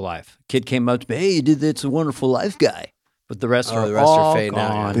Wonderful Life. Kid came up to me, hey, you did the It's a Wonderful Life guy. But the rest are all fading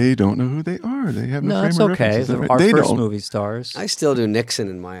gone. out. They don't know who they are. star. They have No, frame it's of okay. reference. Is that right? Our They first don't. movie stars. I still do Nixon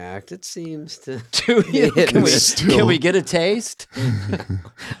in my act. It seems to. Can we get a taste?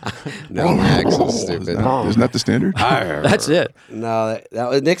 No, my accent's stupid. Isn't that the standard? That's it. No,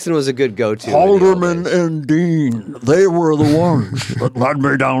 Nixon was a good go-to. Alderman and Dean, they were the ones that led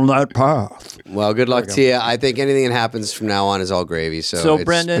me down that path. Well, good luck to you. I think anything that happens from now on is all gravy. So it's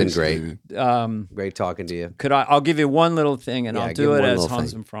Brendan, been great. Great talking to you. I'll give you one little thing, and Yeah, I'll give do me it one as little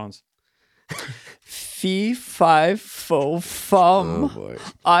Hans thing. and Franz. Fee, fi, fo, fum. Oh boy.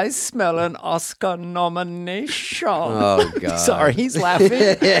 I smell an Oscar nomination. Oh God. Sorry, he's laughing.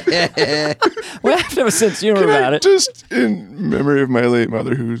 We have to have a sense of humor about it. Just in memory of my late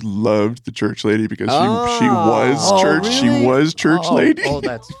mother, who loved the church lady because she was Oh, church. really? She was church lady. Oh,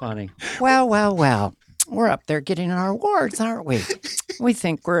 that's funny. Well. We're up there getting our awards, aren't we? We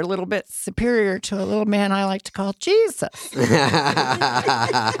think we're a little bit superior to a little man I like to call Jesus.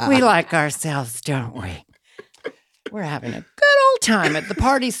 We like ourselves, don't we? We're having a good old time at the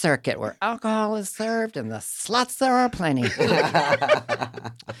party circuit where alcohol is served and the sluts there are plenty.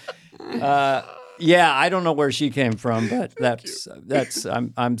 Yeah, I don't know where she came from, but that's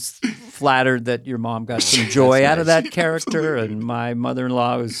I'm flattered that your mom got some joy out of that character, and my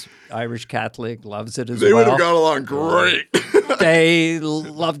mother-in-law is Irish Catholic, loves it as They would well. have got along great. They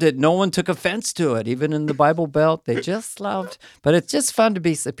loved it. No one took offense to it, even in the Bible Belt. They just loved. But it's just fun to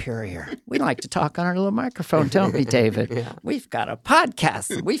be superior. We like to talk on our little microphone, don't we, David? Yeah. We've got a podcast,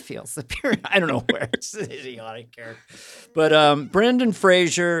 and we feel superior. I don't know where it's an idiotic character, but Brendan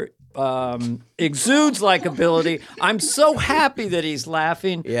Fraser exudes likability. I'm so happy that he's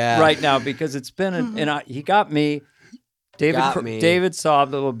laughing right now because it's been he got me. David saw a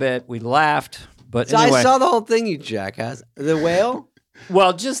little bit. We laughed. But So anyway. I saw the whole thing, you jackass. The whale?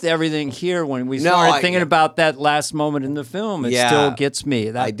 Well, just everything here when we started thinking about that last moment in the film, it still gets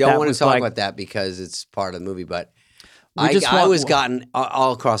me. I don't want to talk about that because it's part of the movie, but I was gotten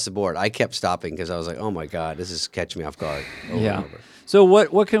all across the board. I kept stopping because I was like, oh my God, this is catching me off guard. Over and over. So how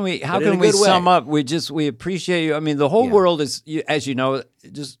can we sum up? We appreciate you. I mean, the whole world is, as you know,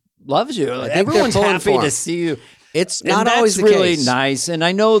 just loves you. Everyone's happy to see you. It's not always the really case. nice, and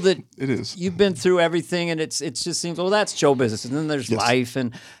I know that It is. You've been through everything, and it just seems that's show business, and then there's life,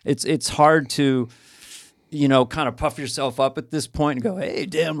 and it's hard to, kind of puff yourself up at this point and go, hey,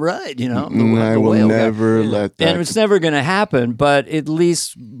 damn right, I will never let that. And it's never going to happen, but at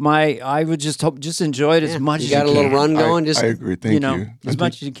least I would just enjoy it as much as you can. You got a little run going. I agree. Thank you. As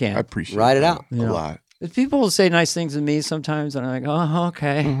much as you can. I appreciate Ride it that out. a lot. People will say nice things to me sometimes, and I'm like, oh,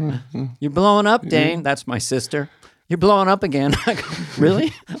 okay. You're blowing up, Dane. That's my sister. You're blowing up again. I go,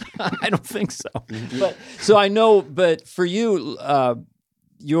 really? I don't think so. But so I know, but for you,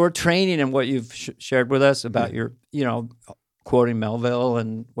 your training and what you've shared with us about your, quoting Melville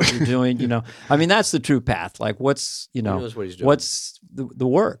and what you're doing, I mean, that's the true path. Like what's, He knows what he's doing. what's the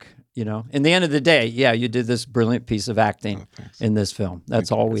work, In the end of the day, you did this brilliant piece of acting in this film. That's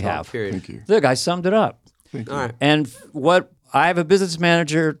all we have. Period. Thank you. Look, I summed it up. Thank you. All right. And I have a business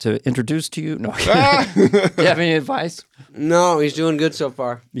manager to introduce to you. No, do you have any advice? No, he's doing good so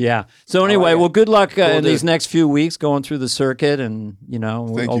far. Yeah. So anyway, well, good luck in these next few weeks going through the circuit, and we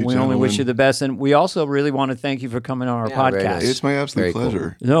only wish you the best. And we also really want to thank you for coming on our podcast. It's my absolute Very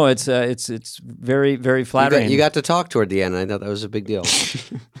pleasure. cool. No, it's very, very flattering. You got to talk toward the end. I thought that was a big deal.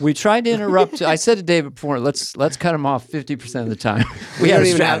 We tried to interrupt. I said to David before, let's cut him off 50% of the time. We don't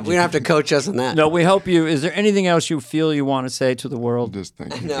have to coach us on that. No, we hope you. Is there anything else you feel you want to say to the world? Just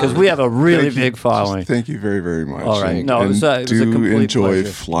thank you. Because we have a really big following. Thank you very, very much. All right. No, it was a do complete enjoy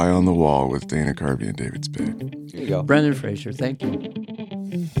pleasure. Fly on the Wall with Dana Carvey and David Spade. There you go. Brendan Fraser, thank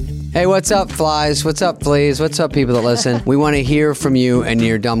you. Hey, what's up, flies? What's up, fleas? What's up, people that listen? We want to hear from you and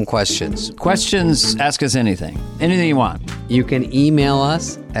your dumb questions. Questions, ask us anything. Anything you want. You can email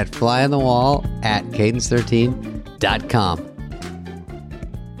us at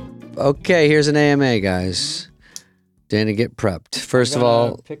flyonthewall@cadence13.com. Okay, here's an AMA, guys. Dana, get prepped. First of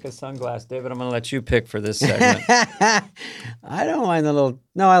all, pick a sunglass. David, I'm going to let you pick for this segment. I don't mind the little.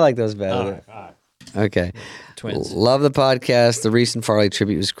 No, I like those better. All right. Okay. Twins. Love the podcast. The recent Farley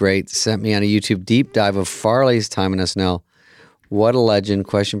tribute was great. Sent me on a YouTube deep dive of Farley's time in SNL. What a legend.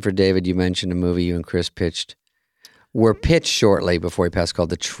 Question for David. You mentioned a movie you and Chris were pitched shortly before he passed called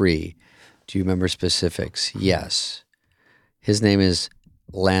The Tree. Do you remember specifics? Yes. His name is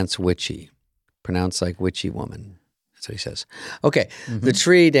Lance Witchy, pronounced like witchy woman. That's what he says. Okay. The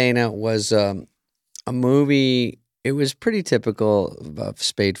Tree, Dana, was a movie. It was pretty typical of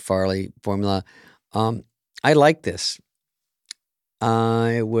Spade Farley formula. I liked this.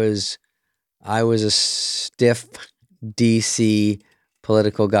 I was a stiff DC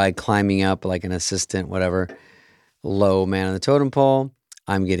political guy climbing up like an assistant, whatever, low man on the totem pole.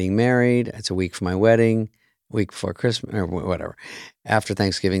 I'm getting married. It's a week for my wedding, a week before Christmas or whatever. After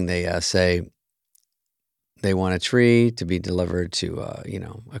Thanksgiving, they say they want a tree to be delivered to,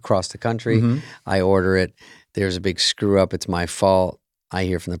 across the country. Mm-hmm. I order it. There's a big screw up. It's my fault. I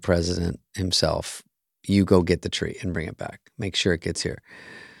hear from the president himself, you go get the tree and bring it back. Make sure it gets here.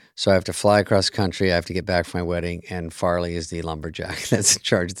 So I have to fly across the country. I have to get back for my wedding. And Farley is the lumberjack that's in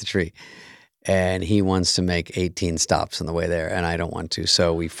charge of the tree. And he wants to make 18 stops on the way there. And I don't want to.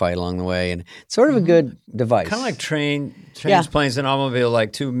 So we fight along the way. And it's sort of a good device. Kind of like trains, planes, and automobile,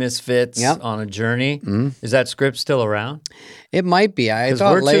 like two misfits on a journey. Mm-hmm. Is that script still around? It might be. I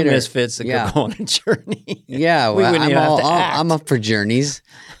thought we're later. Two misfits that could go on a journey. Yeah. Well, I'm up for journeys.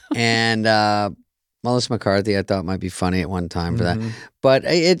 And Melissa McCarthy, I thought might be funny at one time for that. But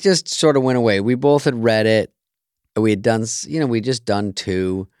it just sort of went away. We both had read it. We had done, we'd just done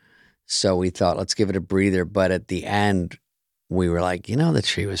 2. So we thought, let's give it a breather. But at the end, we were like, the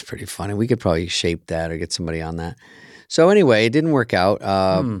tree was pretty funny. We could probably shape that or get somebody on that. So anyway, it didn't work out.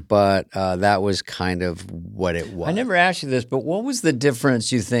 But that was kind of what it was. I never asked you this, but what was the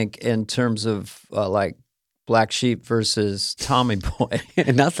difference, you think, in terms of like Black Sheep versus Tommy Boy?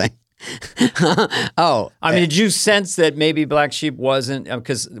 Nothing. Did you sense that maybe Black Sheep wasn't,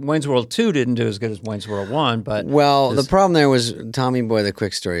 because Wayne's World 2 didn't do as good as Wayne's World 1, but... Well, the problem there was Tommy Boy, the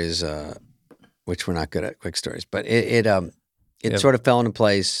quick stories, which we're not good at quick stories, but it sort of fell into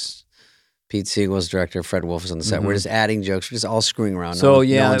place. Pete Siegel's director, Fred Wolf was on the set. We're just adding jokes. We're just all screwing around. So,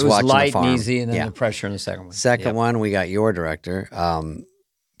 no one's it was watching light the farm. and easy, and then the pressure in the second one. Second one, we got your director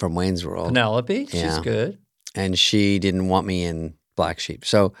from Wayne's World. Penelope, she's good. And she didn't want me in Black Sheep.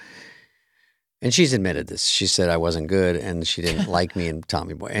 So... And she's admitted this. She said I wasn't good and she didn't like me in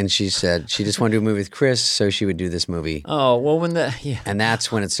Tommy Boy. And she said she just wanted to do a movie with Chris, so she would do this movie. Oh, well, And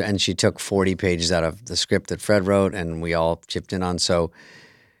that's when and she took 40 pages out of the script that Fred wrote and we all chipped in on. So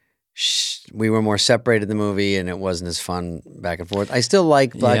we were more separated in the movie and it wasn't as fun back and forth. I still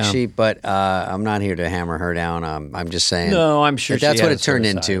like Black Sheep, but I'm not here to hammer her down. I'm just saying. No, I'm sure that's what it turned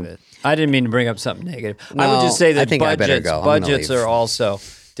into. I didn't mean to bring up something negative. No, I would just say that I think I better go. Budgets are also...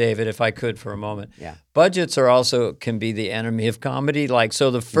 David, if I could for a moment. Yeah. Budgets can be the enemy of comedy. Like,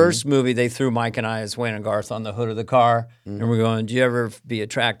 so the first movie, they threw Mike and I as Wayne and Garth on the hood of the car. And we're going, do you ever be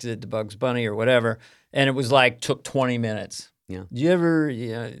attracted to Bugs Bunny or whatever? And it was took 20 minutes. Yeah. Do you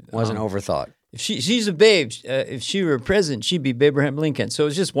ever... wasn't overthought. If she's a babe. If she were president, she'd be Abraham Lincoln. So it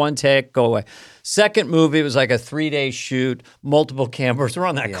was just one take, go away. Second movie, it was like a 3-day shoot, multiple cameras. We're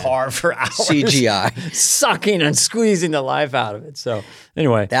on that car for hours. CGI. Sucking and squeezing the life out of it. So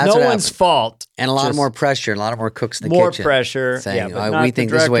anyway, that's no one's fault. And a lot more pressure, and a lot more cooks in the more kitchen. More pressure. Saying, we think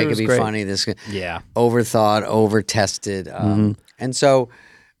this way could be funny. This overthought, over-tested. And so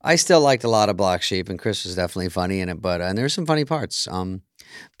I still liked a lot of Black Sheep, and Chris was definitely funny in it. But and there's some funny parts.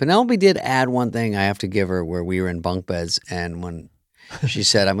 Penelope did add one thing I have to give her where we were in bunk beds and when she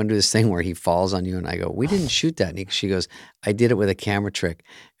said, I'm going to do this thing where he falls on you. And I go, we didn't shoot that. And she goes, I did it with a camera trick.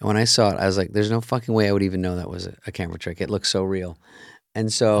 And when I saw it, I was like, there's no fucking way I would even know that was a camera trick. It looks so real.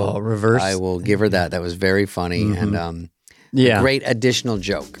 And so reverse. I will give her that. That was very funny. And a great additional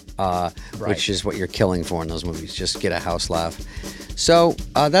joke, which is what you're killing for in those movies. Just get a house laugh. So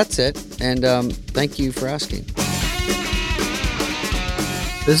that's it. And thank you for asking.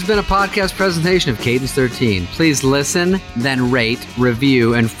 This has been a podcast presentation of Cadence 13. Please listen, then rate,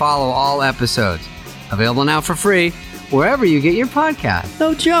 review, and follow all episodes. Available now for free wherever you get your podcast.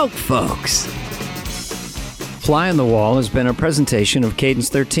 No joke, folks. Fly on the Wall has been a presentation of Cadence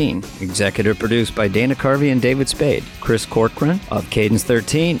 13. Executive produced by Dana Carvey and David Spade, Chris Corcoran of Cadence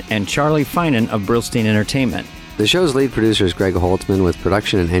 13, and Charlie Finan of Brillstein Entertainment. The show's lead producer is Greg Holtzman with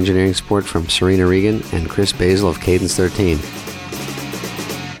production and engineering support from Serena Regan and Chris Basil of Cadence 13.